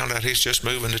 I found out he's just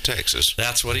moving to Texas.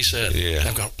 That's what he said. Yeah.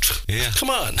 I'm going, come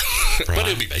on. But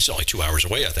it's only 2 hours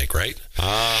away, I think, right?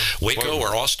 Waco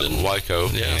or Austin? Waco.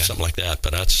 Yeah, something like that.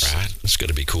 But it's going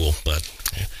to be cool. But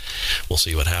we'll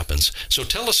see what happens. So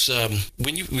tell us,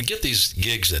 when we get these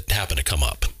gigs that happen to come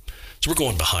up, so we're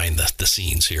going behind the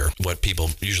scenes here, what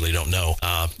people usually don't know.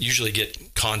 Usually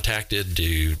get contacted. Do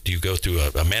you go through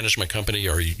a management company,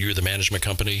 or you're the management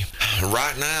company?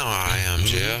 Right now I am,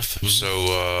 Jeff. Mm-hmm.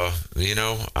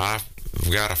 So, I've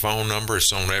got a phone number.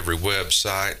 It's on every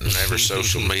website and every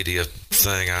social media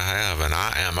thing I have, and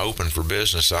I am open for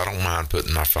business. I don't mind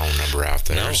putting my phone number out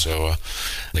there. No. So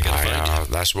they gotta find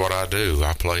you. That's what I do.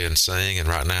 I play and sing, and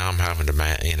right now I'm having to,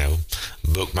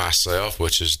 book myself,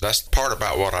 that's part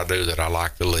about what I do that I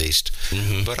like the least.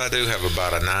 Mm-hmm. But I do have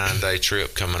about a 9-day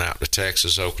trip coming out to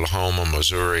Texas, Oklahoma,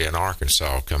 Missouri, and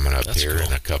Arkansas coming up here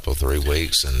in a couple 3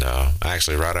 weeks, and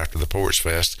actually right after the Porch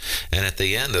Fest. And at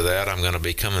the end of that, I'm going to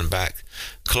be coming back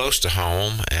close to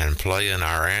home and playing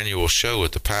our annual show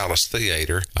at the Palace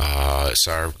Theater. It's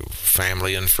our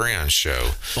family and friends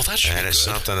show. Well, that's and it's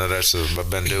good. Something that I've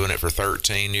been doing it for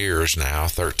 13 years now,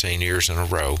 13 years in a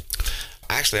row.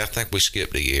 Actually, I think we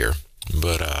skipped a year,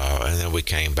 but and then we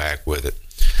came back with it.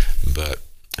 But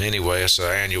anyway, it's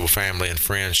an annual family and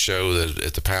friends show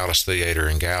at the Palace Theater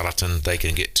in Gallatin. They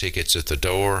can get tickets at the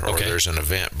door, or there's an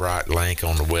Eventbrite link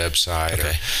on the website.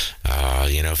 Okay.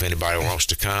 Or, if anybody wants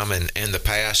to come. And in the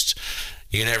past,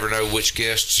 you never know which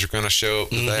guests are going to show up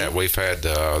to that. We've had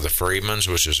the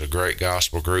Freedmans, which is a great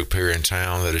gospel group here in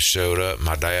town that has showed up.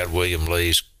 My dad, William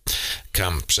Lee's,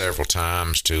 come several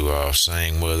times to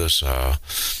sing with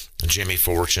us. Jimmy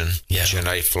Fortune,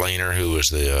 Janae Fleener, who was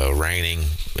the reigning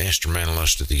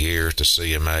instrumentalist of the year at the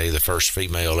CMA, the first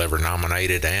female ever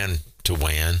nominated and to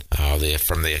win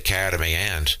from the Academy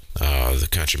and the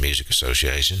Country Music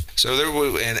Association. So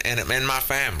and my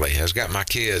family has got my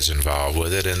kids involved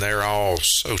with it, and they're all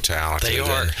so talented. They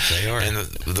are. And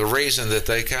the reason that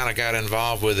they kind of got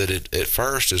involved with it at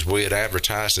first is we had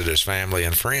advertised it as family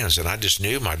and friends, and I just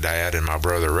knew my dad and my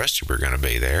brother Rusty were going to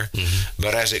be there. Mm-hmm.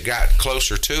 But as it got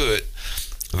closer to it,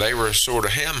 they were sort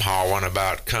of hem-hawing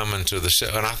about coming to the show.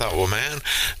 And I thought, well, man,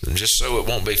 just so it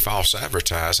won't be false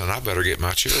advertising, I better get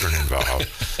my children involved.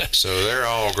 So they're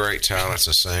all great talents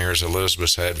and singers.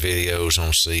 Elizabeth's had videos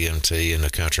on CMT and the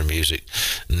Country Music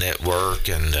Network.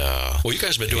 And well, you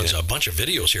guys have been doing a bunch of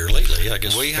videos here lately. I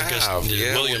guess we have.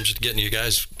 Williams getting you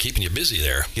guys, keeping you busy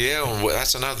there. Yeah, well,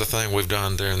 that's another thing we've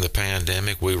done during the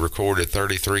pandemic. We recorded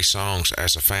 33 songs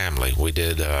as a family. We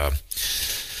did...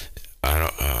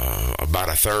 about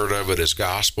a third of it is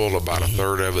gospel, about a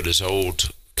third of it is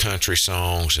old country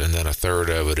songs, and then a third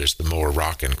of it is the more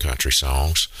rockin' country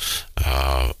songs.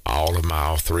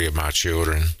 All 3 of my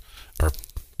children are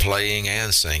playing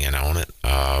and singing on it.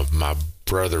 My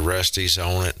brother Rusty's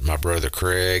on it, my brother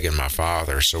Craig, and my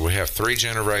father. So we have 3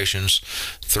 generations,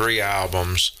 3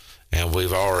 albums, and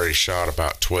we've already shot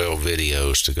about 12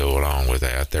 videos to go along with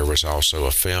that. There was also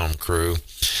a film crew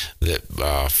that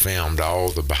filmed all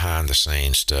the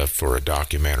behind-the-scenes stuff for a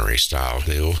documentary-style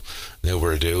deal that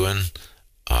we're doing.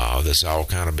 That's all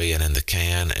kind of being in the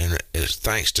can. And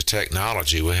thanks to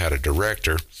technology, we had a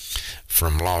director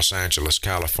from Los Angeles,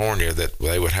 California, that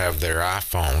they would have their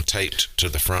iPhone taped to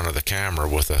the front of the camera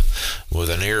with an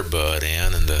earbud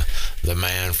in, and the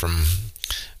man from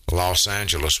Los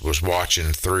Angeles was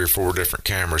watching 3 or 4 different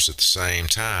cameras at the same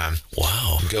time.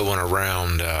 Wow. Going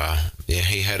around.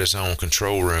 He had his own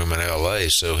control room in LA,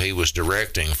 so he was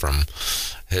directing from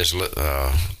his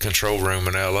control room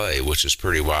in LA, which is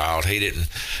pretty wild. He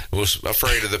was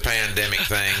afraid of the pandemic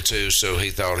thing too, so he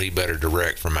thought he better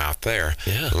direct from out there.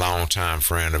 Yeah. Longtime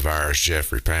friend of ours,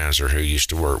 Jeffrey Panzer, who used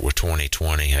to work with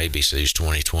 2020, ABC's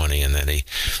 2020, and then he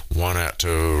went out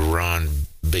to run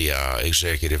be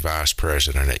executive vice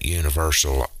president at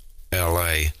Universal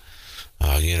LA,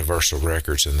 Universal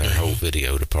Records, and their whole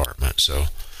video department. So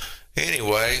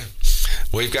anyway,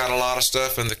 we've got a lot of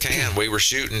stuff in the can. We were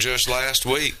shooting just last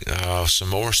week some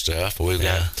more stuff. We've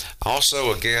got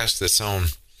also a guest that's on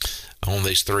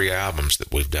these 3 albums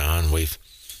that we've done. We've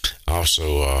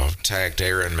also tagged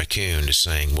Aaron McCune to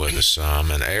sing with us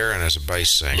some, and Aaron is a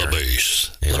bass singer. The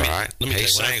bass. Right? He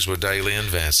sings with Daly and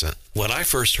Vincent. When I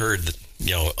first heard that,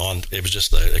 it was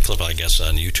just a clip, I guess,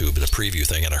 on YouTube, the preview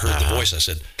thing, and I heard the voice, I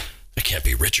said, that can't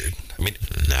be Richard. I mean,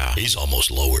 no, he's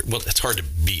almost lower. Well, it's hard to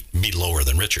be lower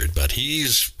than Richard, but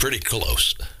he's pretty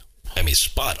close. I mean,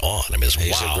 spot on. I mean,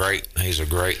 he's a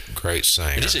great singer.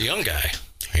 And he's a young guy.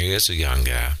 He is a young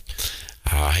guy.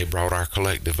 He brought our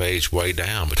collective age way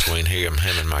down between him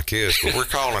and my kids, but we're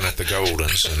calling it the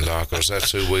Goldens, and because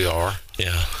that's who we are.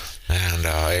 Yeah. And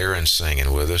Aaron's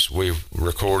singing with us. We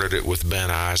recorded it with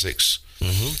Ben Isaacs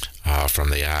from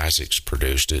the Isaacs,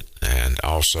 produced it, and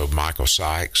also Michael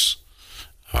Sykes,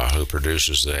 who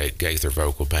produces the Gaither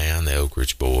Vocal Band, the Oak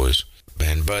Ridge Boys,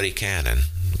 and Buddy Cannon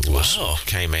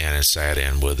came in and sat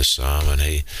in with us some, and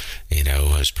he,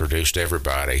 has produced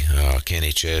everybody.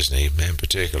 Kenny Chesney in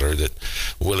particular, that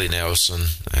Willie Nelson,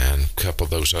 and a couple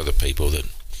of those other people that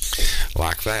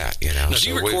like that, Now, do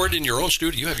you record in your own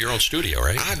studio? You have your own studio,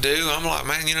 right? I do. I'm like,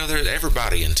 man, there's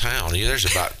everybody in town. There's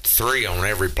about 3 on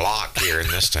every block here in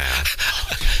this town.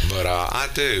 But I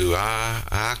do.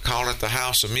 I call it the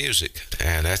House of Music,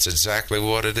 and that's exactly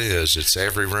what it is. It's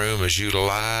every room is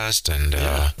utilized, and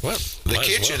the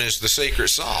kitchen is the secret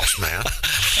sauce, man.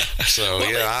 So,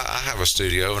 I have a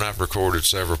studio, and I've recorded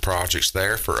several projects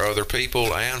there for other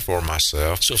people and for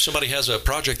myself. So if somebody has a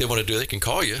project they want to do, they can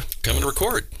call you, come and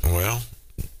record. Well,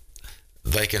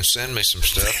 they can send me some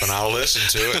stuff, and I'll listen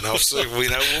to it, and I'll see.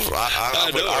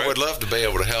 I would love to be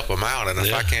able to help them out, and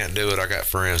if I can't do it, I got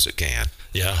friends that can.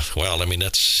 Yeah, well, I mean,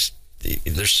 there's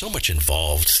so much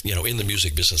involved, in the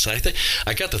music business.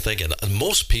 I got to thinking,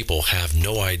 most people have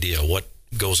no idea what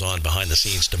goes on behind the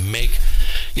scenes to make,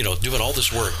 doing all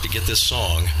this work to get this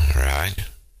song right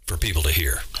for people to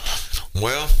hear.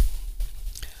 Well,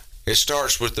 it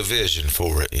starts with the vision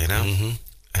for it,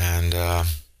 and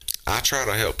I try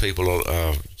to help people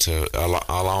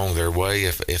along their way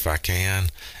if I can,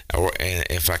 and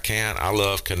if I can't, I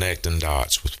love connecting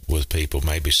dots with people.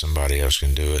 Maybe somebody else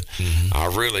can do it.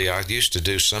 I used to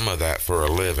do some of that for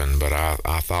a living, but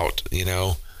I thought,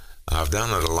 I've done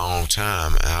it a long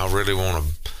time, and I really want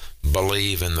to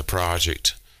believe in the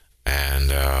project and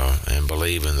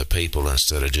believe in the people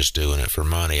instead of just doing it for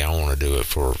money. I want to do it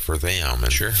for them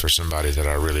and for somebody that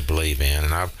I really believe in.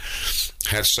 And I've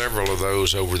had several of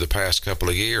those over the past couple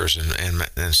of years,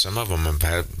 and some of them have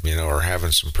had, are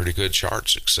having some pretty good chart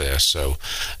success. So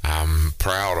I'm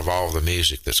proud of all the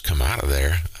music that's come out of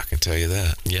there. I can tell you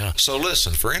that. Yeah. So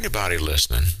listen, for anybody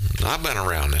listening, I've been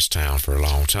around this town for a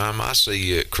long time. I see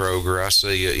you at Kroger. I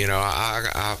see you.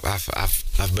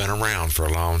 I've been around for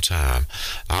a long time.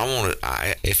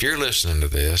 If you're listening to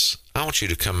this, I want you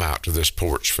to come out to this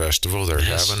Porch Festival they're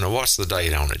having. Now, what's the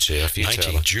date on it, Jeff? You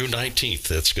tell them. June 19th.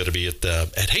 It's going to be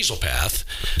at Hazel Path.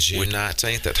 June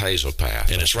 19th at Hazel Path.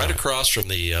 And it's right across from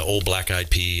the old Black Eyed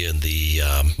Pea and the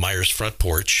Myers front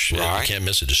porch. Right. You can't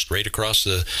miss it. Just straight across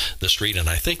the street. And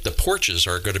I think the porches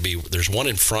are going to be, there's one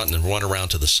in front and one around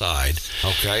to the side.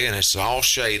 Okay, and it's all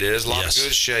shaded. There's a lot of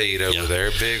good shade over there.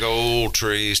 Big old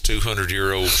trees,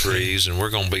 200-year-old trees, and we're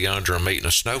going to be under them eating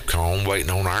a snow cone waiting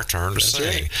on our turn to sing.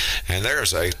 Right. And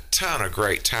there's a ton of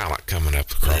great talent coming up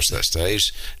across that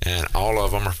stage, and all of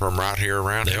them are from right here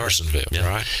around Hendersonville,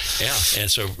 right? Yeah,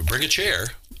 and so bring a chair.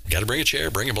 Got to bring a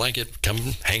chair, bring a blanket,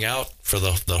 come hang out for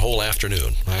the whole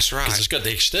afternoon. That's right. Because it's good.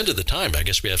 They extended the time. I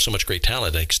guess we have so much great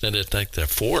talent. They extended it like to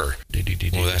 4.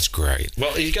 Well, that's great.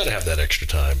 Well, you got to have that extra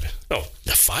time. Oh,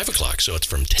 5 o'clock. So it's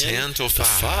from 10 till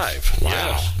 5. Wow.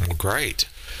 Yeah. Well, great.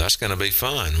 That's going to be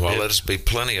fun. Well, let us be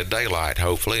plenty of daylight,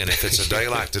 hopefully. And if it's a day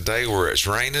like today where it's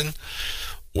raining,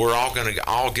 we're all going to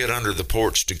all get under the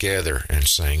porch together and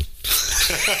sing.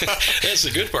 That's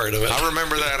the good part of it. I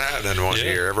remember that happening one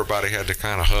year. Everybody had to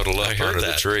kind of huddle up under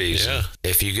the trees. Yeah.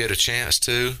 If you get a chance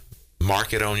to,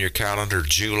 mark it on your calendar,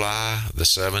 July the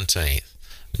 17th.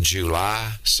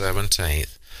 July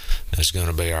 17th is going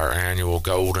to be our annual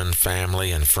Golden Family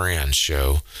and Friends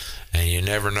show. And you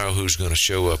never know who's going to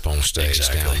show up on stage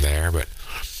down there. But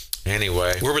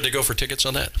anyway. Where would they go for tickets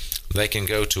on that? They can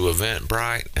go to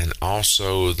Eventbrite, and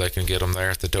also they can get them there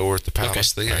at the door at the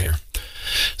Palace Theater. Right.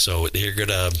 So you're going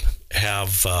to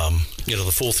have,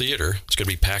 the full theater. It's going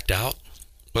to be packed out.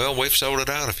 Well, we've sold it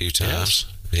out a few times.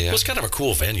 Yeah. Well, it's kind of a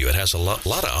cool venue. It has a lot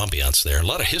of ambiance there, a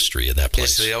lot of history in that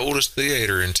place. It's the oldest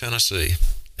theater in Tennessee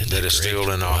Isn't that that is great?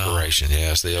 still in Wow. operation.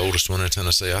 Yeah, it's the oldest one in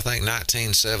Tennessee. I think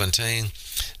 1917,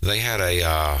 they had a,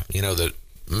 the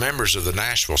members of the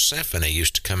Nashville Symphony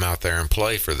used to come out there and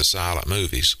play for the silent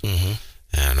movies. Mm-hmm.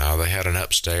 And they had an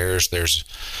upstairs. There's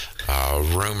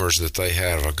rumors that they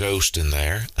have a ghost in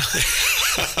there.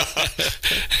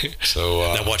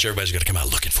 So Now watch, everybody's going to come out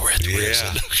looking for it. Where is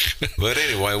yeah. it? But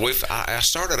anyway, I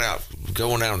started out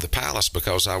going down to the Palace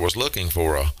because I was looking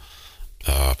for a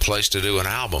place to do an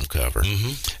album cover.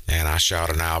 And I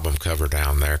shot an album cover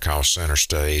down there called Center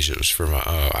Stage. It was from an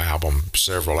album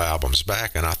several albums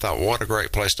back, and I thought, what a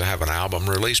great place to have an album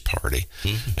release party.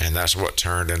 And that's what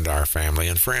turned into our Family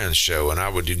and Friends show. And I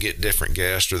would get different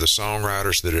guests or the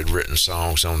songwriters that had written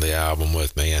songs on the album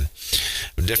with me, and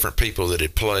different people that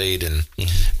had played and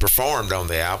performed on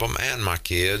the album, and my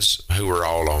kids who were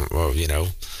all on,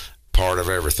 part of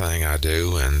everything I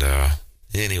do. And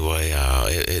anyway,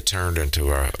 it turned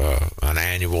into an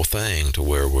annual thing to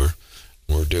where we're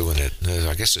doing it.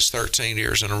 I guess it's 13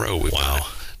 years in a row we've done Wow. it.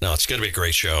 No, it's going to be a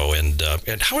great show. And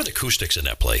how are the acoustics in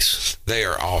that place? They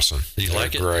are awesome. You They're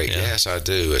like it? great. Yeah. Yes, I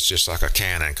do. It's just like a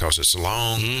cannon because it's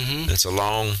long. It's a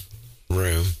long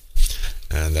room,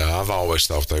 and I've always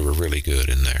thought they were really good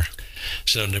in there.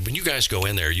 So when you guys go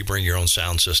in there, you bring your own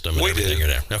sound system and We everything do. in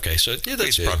there. Okay, so yeah,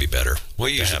 that's do. probably better. We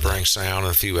to usually have bring sound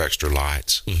and a few extra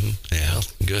lights. Yeah,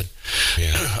 that. Good.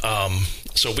 yeah.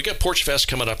 So we got Porch Fest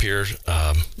coming up here,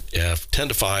 10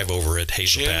 to 5 over at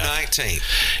Hazel June Path. 19th,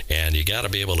 And you got to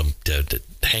be able to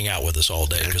hang out with us all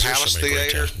day. and 'cause there's Palace so many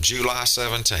great Theater, towns. July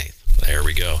 17th. There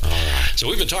we go. All right. So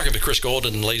we've been talking to Chris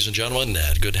Golden, ladies and gentlemen.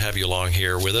 Good to have you along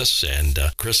here with us. And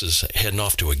Chris is heading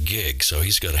off to a gig, so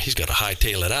he's got to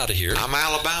hightail it out of here. I'm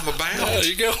Alabama bound. There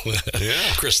you go. Yeah.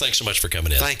 Chris, thanks so much for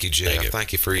coming in. Thank you, Jeff.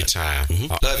 Thank you for your time.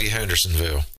 Mm-hmm. Love you,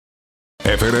 Hendersonville.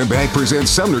 F&M Bank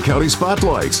presents Sumner County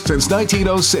Spotlights. Since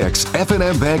 1906,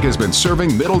 F&M Bank has been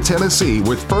serving Middle Tennessee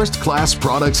with first-class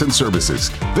products and services.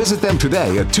 Visit them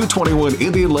today at 221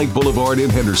 Indian Lake Boulevard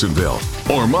in Hendersonville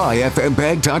or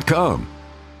myfmbank.com.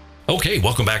 Okay,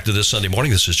 welcome back to this Sunday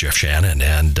morning. This is Jeff Shannon,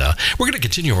 and we're going to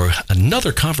continue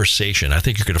another conversation I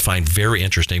think you're going to find very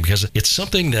interesting because it's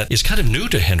something that is kind of new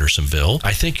to Hendersonville.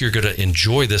 I think you're going to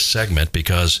enjoy this segment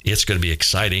because it's going to be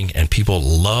exciting, and people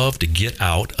love to get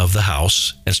out of the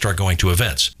house and start going to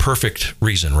events. Perfect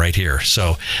reason right here.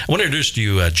 So I want to introduce to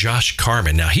you Josh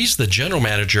Carmen. Now, he's the general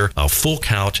manager of Full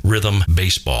Count Rhythm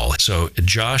Baseball. So,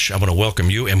 Josh, I want to welcome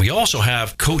you, and we also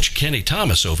have Coach Kenny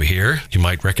Thomas over here. You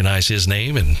might recognize his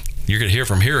name, and you're going to hear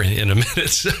from here in a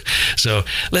minute. So,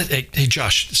 hey,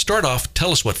 Josh, start off.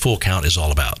 Tell us what Full Count is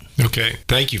all about. Okay.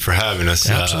 Thank you for having us.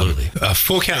 Absolutely.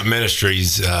 Full Count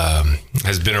Ministries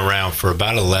has been around for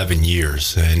about 11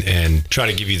 years. And try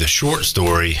to give you the short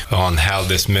story on how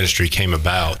this ministry came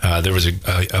about. There was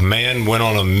a man went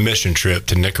on a mission trip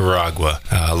to Nicaragua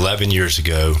 11 years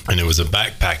ago, and it was a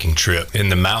backpacking trip in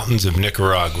the mountains of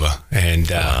Nicaragua. And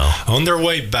on their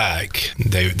way back,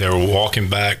 they were walking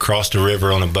back, crossed a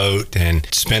river on a boat, and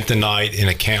spent the night in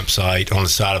a campsite on the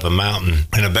side of a mountain,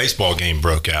 and a baseball game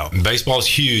broke out. And baseball's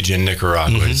huge in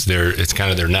Nicaragua. It's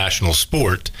kind of their national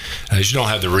sport. They just don't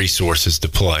have the resources to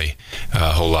play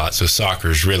a whole lot, so soccer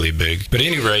is really big. But at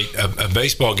any rate, a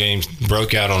baseball game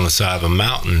broke out on the side of a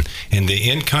mountain, and the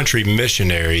in-country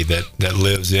missionary that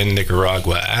lives in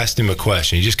Nicaragua asked him a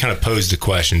question. He just kind of posed the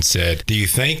question, said, do you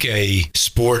think a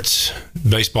sports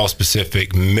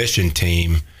baseball-specific mission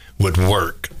team would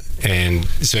work? And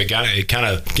so it kind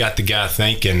of got the guy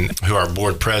thinking, who our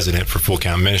board president for Full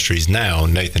Count Ministries now,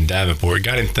 Nathan Davenport,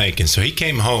 got him thinking. So he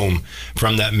came home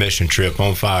from that mission trip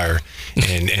on fire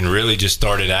and really just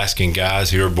started asking guys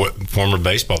who are former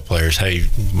baseball players, hey,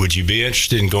 would you be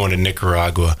interested in going to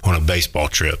Nicaragua on a baseball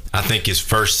trip? I think his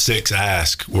first 6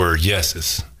 asks were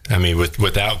yeses. I mean,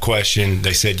 without question,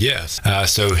 they said yes.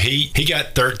 So he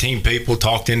got 13 people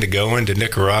talked into going to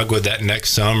Nicaragua that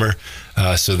next summer.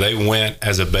 So they went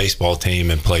as a baseball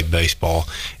team and played baseball.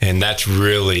 And that's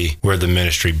really where the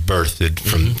ministry birthed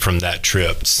from that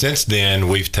trip. Since then,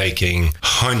 we've taken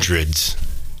hundreds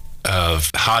of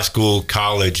high school,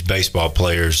 college baseball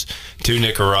players to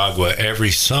Nicaragua every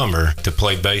summer to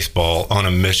play baseball on a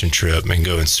mission trip and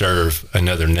go and serve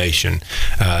another nation.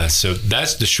 So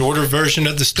that's the shorter version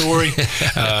of the story.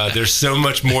 There's so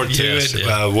much more to Yes, it,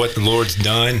 yeah. what the Lord's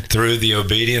done through the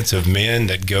obedience of men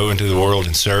that go into the world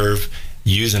and serve,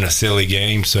 using a silly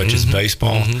game such as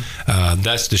baseball.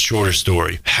 That's the shorter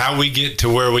story. How we get to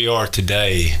where we are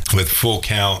today with Full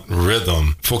Count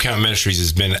Rhythm. Full Count Ministries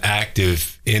has been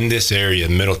active in this area,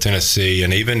 Middle Tennessee,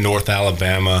 and even North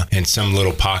Alabama, and some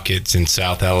little pockets in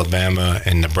South Alabama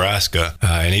and Nebraska,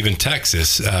 and even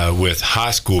Texas, with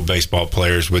high school baseball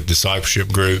players with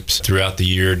discipleship groups throughout the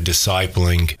year,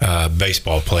 discipling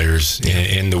baseball players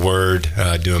in the Word,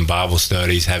 doing Bible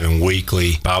studies, having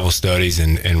weekly Bible studies,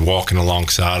 and walking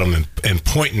alongside them and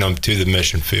pointing them to the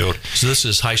mission field. So this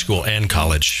is high school and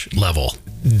college level.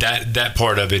 That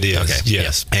part of it is, Okay.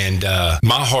 yes. And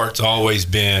my heart's always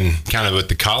been kind of with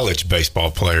the college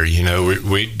baseball player. You know,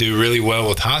 we do really well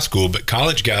with high school, but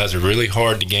college guys are really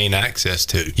hard to gain access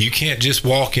to. You can't just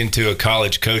walk into a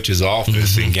college coach's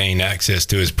office and gain access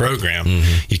to his program.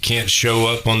 You can't show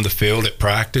up on the field at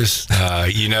practice,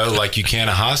 like you can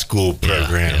a high school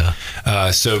program.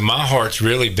 So my heart's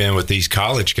really been with these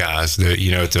college guys that,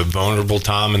 it's a vulnerable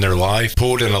time in their life,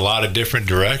 pulled in a lot of different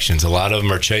directions. A lot of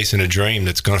them are chasing a dream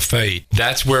that's going to fade.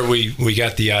 That's where we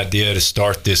got the idea to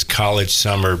start this college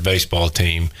summer baseball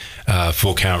team,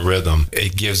 Full Count Rhythm.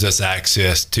 It gives us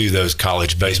access to those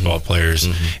college baseball players.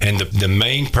 And the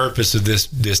main purpose of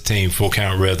this team, Full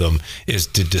Count Rhythm, is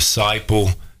to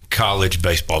disciple college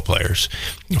baseball players.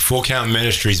 Full Count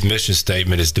Ministries' mission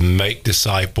statement is to make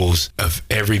disciples of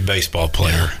every baseball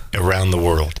player around the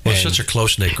world. Well, it's such a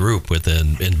close-knit group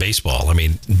in baseball. I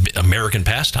mean, American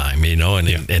pastime,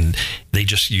 and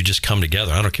you just come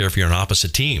together. I don't care if you're on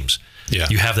opposite teams. Yeah.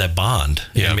 You have that bond.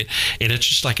 Yeah. I mean, and it's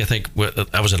just like, I think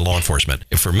I was in law enforcement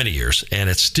for many years, and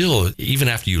it's still, even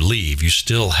after you leave, you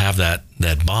still have that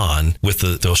bond with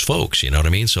those folks. You know what I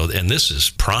mean? So, and this is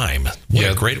prime. What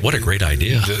a great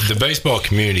idea. The baseball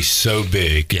community is so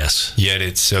big, yes, yet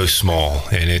it's so small,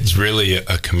 and it's really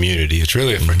a community. It's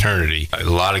really a fraternity. A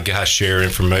lot of guys share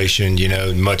information,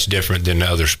 much different than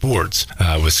other sports,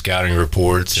 with scouting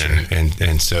reports,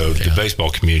 and so the baseball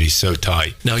community is so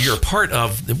tight. Now, you're a part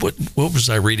of what was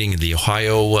I reading? The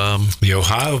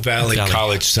Ohio Valley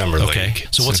College Summer League. Okay.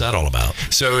 So what's that all about?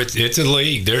 So it's a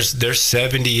league. There's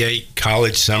 78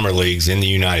 college summer leagues in the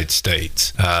United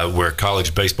States, where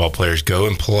college baseball players go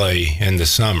and play in the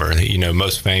summer.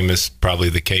 Most famous probably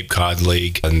the Cape Cod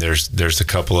League, and there's a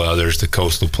couple of others: the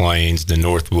Coastal Plains, the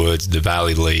Northwoods, the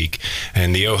Valley League,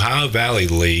 and the Ohio Valley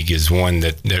League is one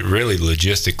that really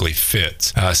logistically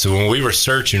fits. So when we were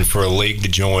searching for a league to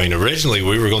join, originally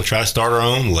we were going to try to start our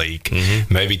own league.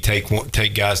 Maybe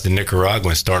take guys to Nicaragua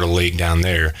and start a league down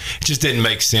there. It just didn't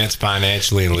make sense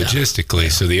financially and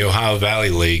logistically. So the Ohio Valley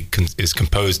League is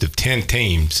composed of 10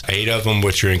 teams, 8 of them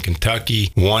which are in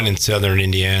Kentucky, 1 in southern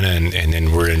Indiana, and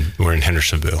then we're in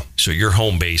Hendersonville. So your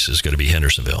home base is going to be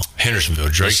Hendersonville,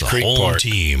 Drakes Creek home Park.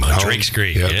 Team, Drakes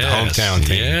Creek, the hometown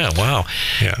team. Yeah, wow.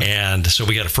 Yeah. And so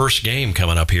we got a first game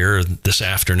coming up here this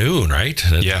afternoon, right?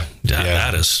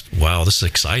 That is, wow, this is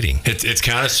exciting. It's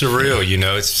kind of surreal,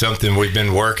 It's something we've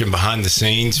been working behind the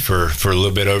scenes for a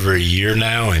little bit over a year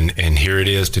now, and here it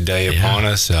is today upon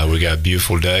us. We got a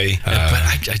beautiful day. But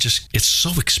I just, it's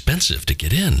so expensive to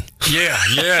get in. Yeah,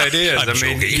 it is. I'm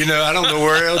joking. I don't know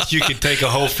where else you could take a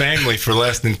whole family for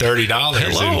less than $30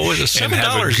 Hello, it's and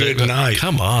have a good night.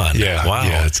 Come on. Yeah, wow.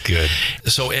 Yeah, it's good.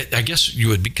 So I guess you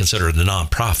would be considered a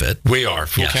nonprofit. We are.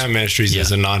 Full Count Ministries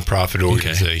is a nonprofit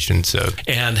organization. Okay. So,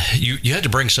 and you had to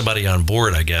bring somebody on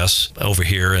board, I guess, over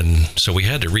here, and so we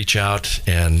had to reach out,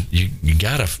 and you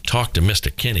got to talk to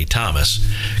Mr. Kenny Thomas.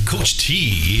 Coach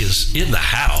T is in the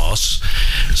house.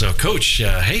 So, Coach,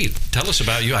 hey, tell us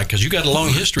about you, because you got a long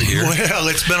history here. Well,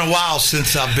 it's been a while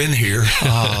since I've been here.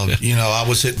 I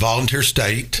was at Volunteer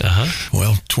State,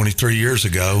 23 years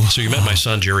ago. So you met my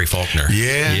son, Jerry Faulkner.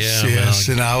 Yes.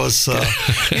 And I was,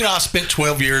 I spent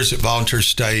 12 years at Volunteer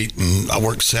State, and I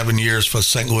worked 7 years for the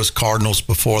St. Louis Cardinals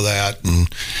before that. And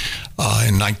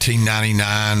in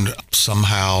 1999,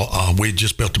 somehow we had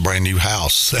just built a brand new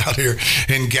house out here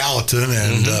in Gallatin,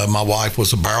 and my wife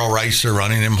was a barrel racer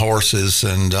running them horses,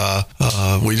 and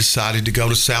we decided to go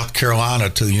to South Carolina,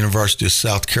 to the University of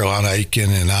South Carolina,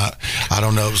 Aiken. And I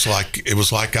don't know, it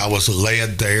was like I was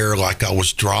led there, like I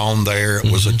was drawn there.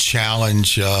 It was a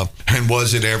challenge, and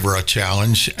was it ever a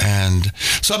challenge? And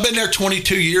so I've been there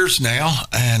 22 years now,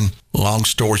 and long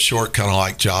story short, kind of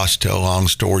like Josh tell, long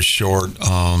story short,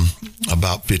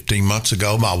 about 15 months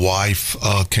ago, my wife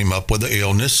came up with an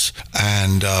illness,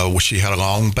 and she had a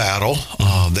long battle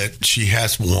that she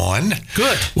has won.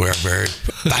 Good. We're very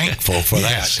thankful for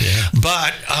that. Yeah.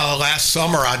 But last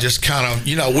summer, I just kind of,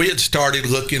 we had started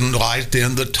looking light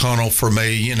in the tunnel for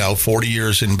me. 40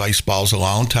 years in baseball is a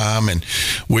long time, and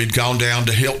we'd gone down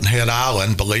to Hilton Head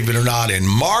Island, believe it or not, in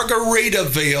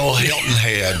Margaritaville, Hilton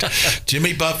Head.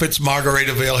 Jimmy Buffett's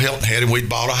Margaritaville, Hilton Head, and we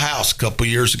bought a house a couple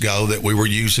of years ago that we were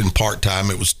using part-time.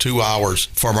 It was 2 hours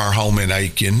from our home in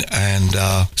Aiken. And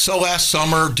so last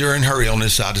summer, during her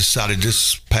illness, I decided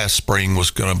this past spring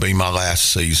was going to be my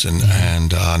last season,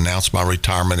 and announced my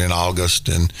retirement in August.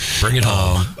 And Bring it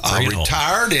home. I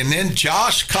retired, and then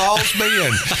Josh calls me,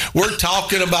 and we're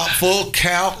talking about full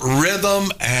count rhythm,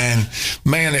 and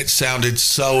man, it sounded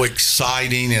so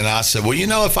exciting. And I said,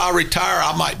 well, if I retire,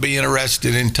 I might be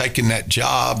interested in taking that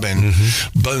job. And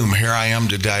boom, here I am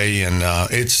today. And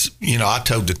it's, I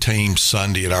told the team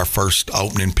Sunday at our first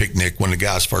opening picnic when the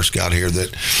guys first got here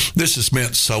that this has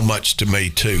meant so much to me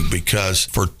too, because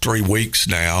for 3 weeks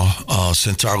now,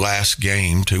 since our last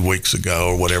game 2 weeks ago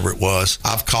or whatever it was,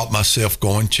 I've caught myself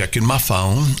checking my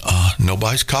phone.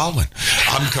 Nobody's calling.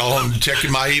 I'm calling,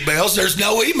 checking my emails. There's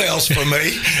no emails for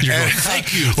me.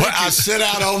 Thank you. Well, I sit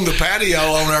out on the patio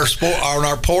on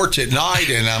our porch at night,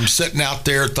 and I'm sitting out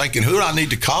there thinking, who do I need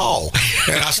to call?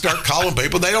 And I start calling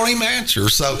people. They don't even answer.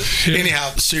 So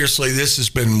anyhow, seriously, this has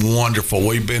been wonderful.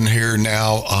 We've been here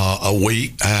now a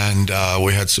week, and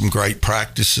we had some great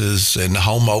practices, and the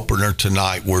home opener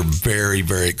tonight. We're very,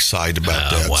 very excited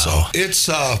about that. Wow. So it's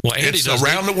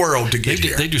around the world to get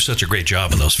here. They do such a great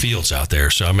job in those fields out there.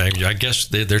 So I guess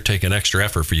they're taking extra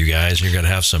effort for you guys. You're going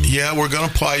to have some. Yeah, we're going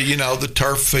to play. The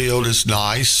turf field is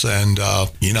nice, and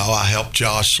I helped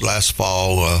Josh last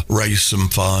fall raise some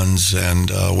funds,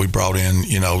 and we brought in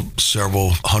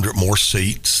several hundred more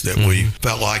seats that we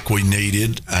felt like we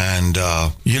needed, and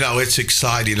it's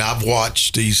exciting. I've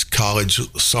watched these college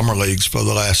summer leagues for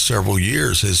the last several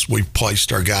years as we've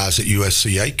placed our guys at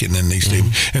USC Aiken in these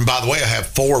teams. And by the way, I have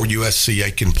 4 USC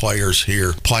Aiken players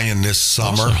here playing this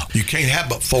summer. Awesome. You can't have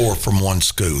but 4 from one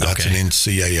school. That's an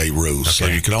NCAA rule. So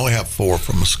you can only have 4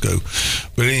 from a school.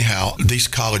 But anyhow, these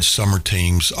college summer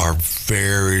teams are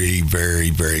very, very,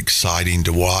 very exciting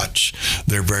to watch.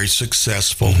 They're very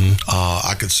successful.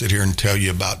 I could sit here and tell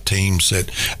you about teams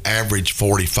that average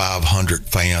 4,500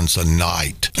 fans a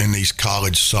night in these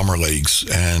college summer leagues,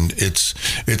 and it's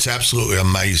absolutely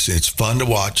amazing. It's fun to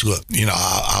watch. Look,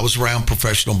 I was around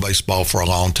professional baseball for a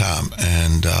long time,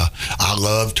 and I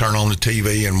love turn on the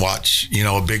TV and watch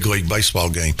a big league baseball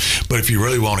game. But if you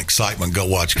really want excitement, go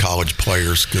watch college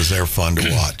players, because they're fun to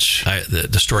watch.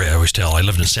 The story I always tell, I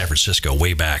lived in San Francisco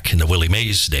way back in the Willie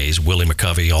Mays days, Willie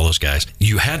McCovey, all those guys.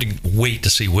 You had to wait to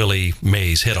see Willie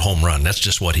Mays hit a home run. That's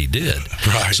just what he did.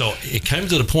 Right. So it came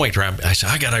to the point where I said,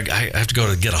 I have to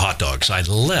go to get a hot dog. So I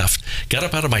left, got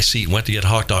up out of my seat, went to get a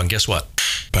hot dog, and guess what?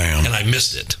 Bam. And I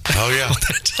missed it. Oh, yeah.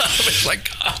 It's like,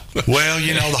 well,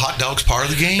 the hot dog's part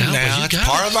of the game now. It's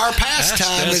part of our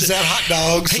pastime is that hot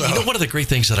dog. Hey, So. one of the great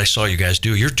things that I saw you guys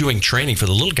do, you're doing training for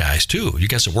the little guys, too. You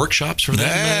guys have workshops for them?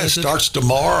 Yeah, it starts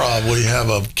tomorrow. We have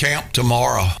a camp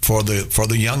tomorrow for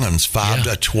the young'uns, 5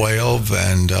 to 12,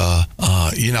 and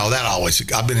that always.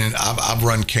 I've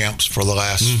run camps for the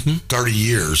last 30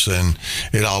 years, and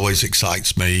it always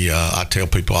excites me. I tell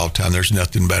people all the time, there's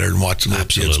nothing better than watching little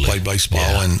kids play baseball.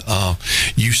 Yeah. And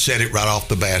you said it right off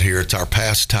the bat here. It's our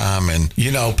pastime, and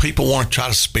people want to try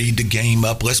to speed the game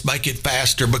up. Let's make it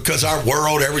faster because our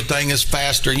world, everything is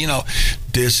faster.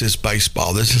 This is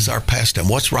baseball. This is our pastime.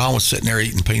 What's wrong with sitting there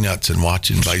eating peanuts and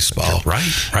watching baseball? Right.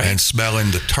 And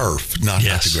smelling the turf, not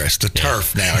the grass, the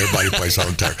turf now. Everybody plays on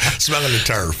the turf. Smelling the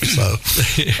turf. So,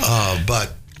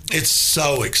 but it's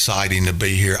so exciting to be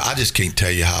here. I just can't tell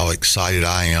you how excited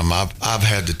I am. I've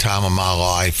had the time of my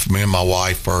life. Me and my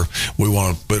wife we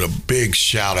want to put a big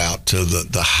shout out to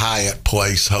the Hyatt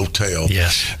Place Hotel.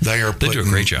 Yes. They do a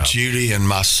great job. Judy and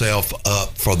myself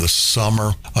up for the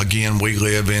summer. Again, we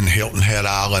live in Hilton Head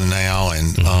Island now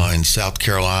and in South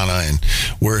Carolina, and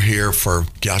we're here for,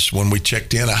 when we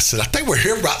checked in, I said, I think we're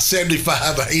here about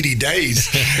 75 or 80 days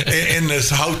in this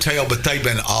hotel, but they've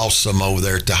been awesome over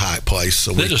there at the Hyatt Place.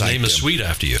 So they just named a suite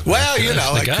after you. Well,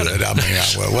 I could. I mean,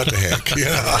 what the heck?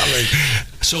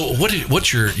 So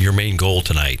what's your main goal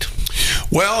tonight?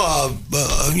 Well, I'm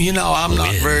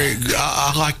not very.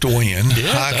 I like to win.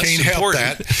 Yeah, I can't help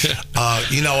that.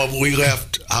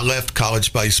 I left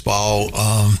college baseball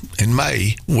in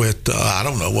May with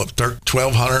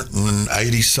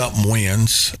 1,280 something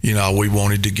wins. We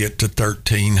wanted to get to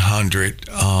 1,300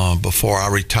 before I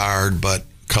retired, but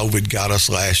COVID got us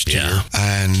last year,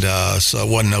 and so there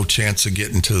wasn't no chance of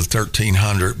getting to the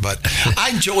 1,300. But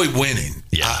I enjoy winning.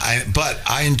 But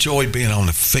I enjoy being on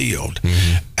the field,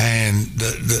 And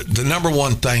the number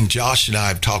one thing, Josh and I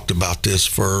have talked about this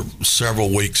for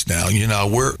several weeks now. You know,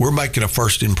 we're making a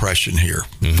first impression here.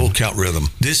 Full Count Rhythm.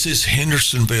 This is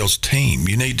Hendersonville's team.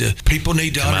 People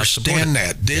need to understand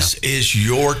that this is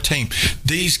your team.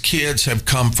 These kids have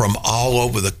come from all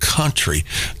over the country.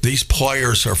 These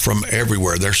players are from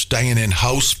everywhere. They're staying in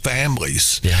host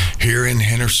families here in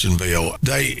Hendersonville.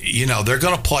 They're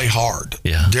going to play hard.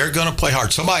 Yeah. They're going to play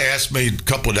hard. Somebody asked me a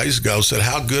couple of days ago, said,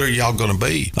 how good are y'all going to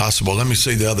be? I said, well, let me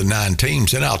see the other 9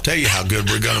 teams, and I'll tell you how good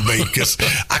we're going to be, because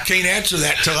I can't answer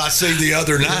that till I see the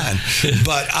other 9.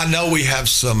 But I know we have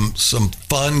some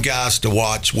fun guys to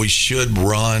watch. We should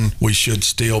run. We should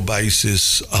steal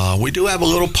bases. We do have a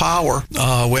little power.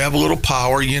 We have a little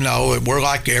power. You know, we're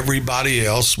like everybody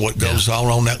else. What goes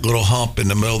on that little hump in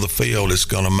the middle of the field is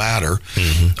going to matter.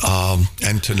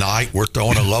 And tonight we're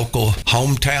throwing a local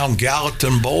hometown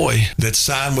Gallatin boy that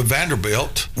signed with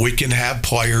Vanderbilt. We can have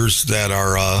players that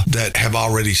are that have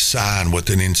already signed with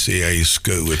an NCAA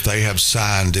school. If they have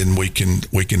signed, then we can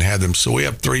have them. So we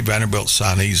have 3 Vanderbilt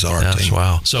signees on our team.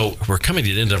 Wow. So we're coming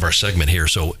to the end of our segment here.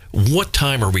 So what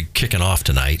time are we kicking off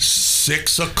tonight?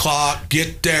 6 o'clock.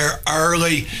 Get there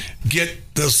early.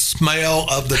 Get the smell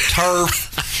of the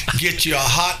turf. Get you a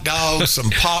hot dog,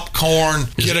 some popcorn.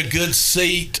 Get a good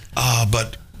seat.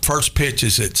 But first pitch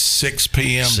is at 6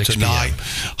 p.m. tonight.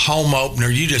 Home opener.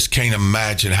 You just can't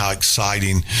imagine how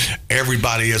exciting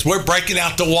everybody is. We're breaking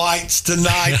out the whites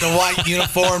tonight, the white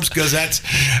uniforms, because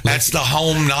that's the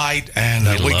home night. And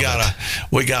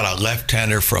we got a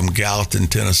left-hander from Gallatin,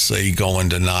 Tennessee, going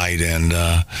tonight, and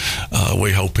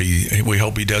we hope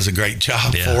he does a great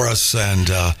job for us. And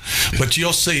but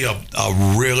you'll see a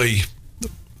really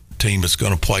team is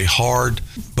going to play hard,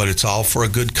 but it's all for a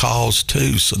good cause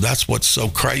too. So that's what's so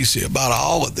crazy about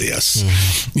all of this.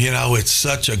 You know, it's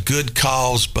such a good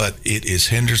cause, but it is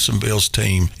Hendersonville's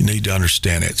team. You need to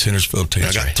understand it. It's Hendersonville team.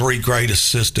 I got 3 great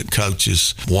assistant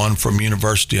coaches, one from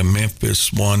University of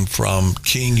Memphis, one from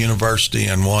King University,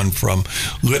 and one from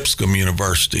Lipscomb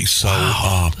University. So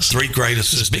 3 great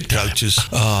assistant coaches.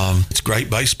 It's great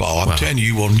baseball. I'm telling you,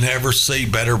 you will never see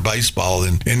better baseball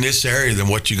in this area than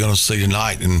what you're going to see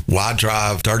tonight. And why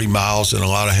drive 30 miles and a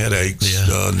lot of headaches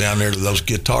down there to those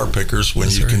guitar pickers when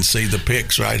you can see the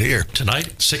picks right here?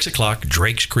 Tonight, 6 o'clock,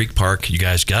 Drakes Creek Park. You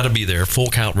guys got to be there. Full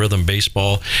Count Rhythm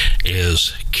Baseball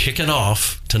is kicking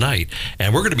off tonight.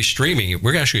 And we're going to be streaming.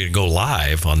 We're actually going to go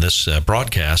live on this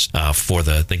broadcast for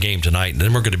the game tonight. And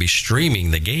then we're going to be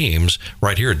streaming the games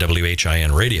right here at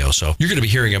WHIN Radio. So you're going to be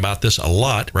hearing about this a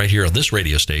lot right here on this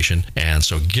radio station. And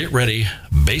so get ready.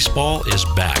 Baseball is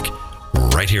back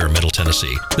right here in Middle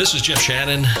Tennessee. This is Jeff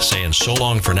Shannon saying so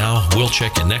long for now. We'll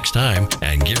check you next time,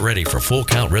 and get ready for Full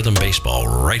Count Rhythm Baseball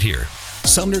right here.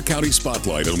 Sumner County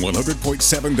Spotlight on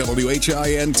 100.7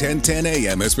 WHIN 1010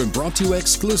 AM has been brought to you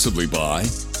exclusively by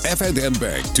F&M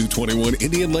Bank, 221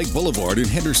 Indian Lake Boulevard in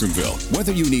Hendersonville.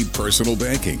 Whether you need personal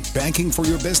banking for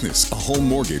your business, a home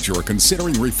mortgage, or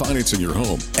considering refinancing your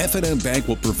home, F&M Bank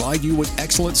will provide you with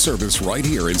excellent service right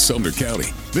here in Sumner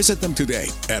County. Visit them today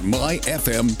at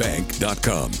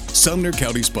myfmbank.com. Sumner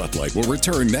County Spotlight will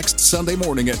return next Sunday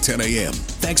morning at 10 a.m.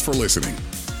 Thanks for listening.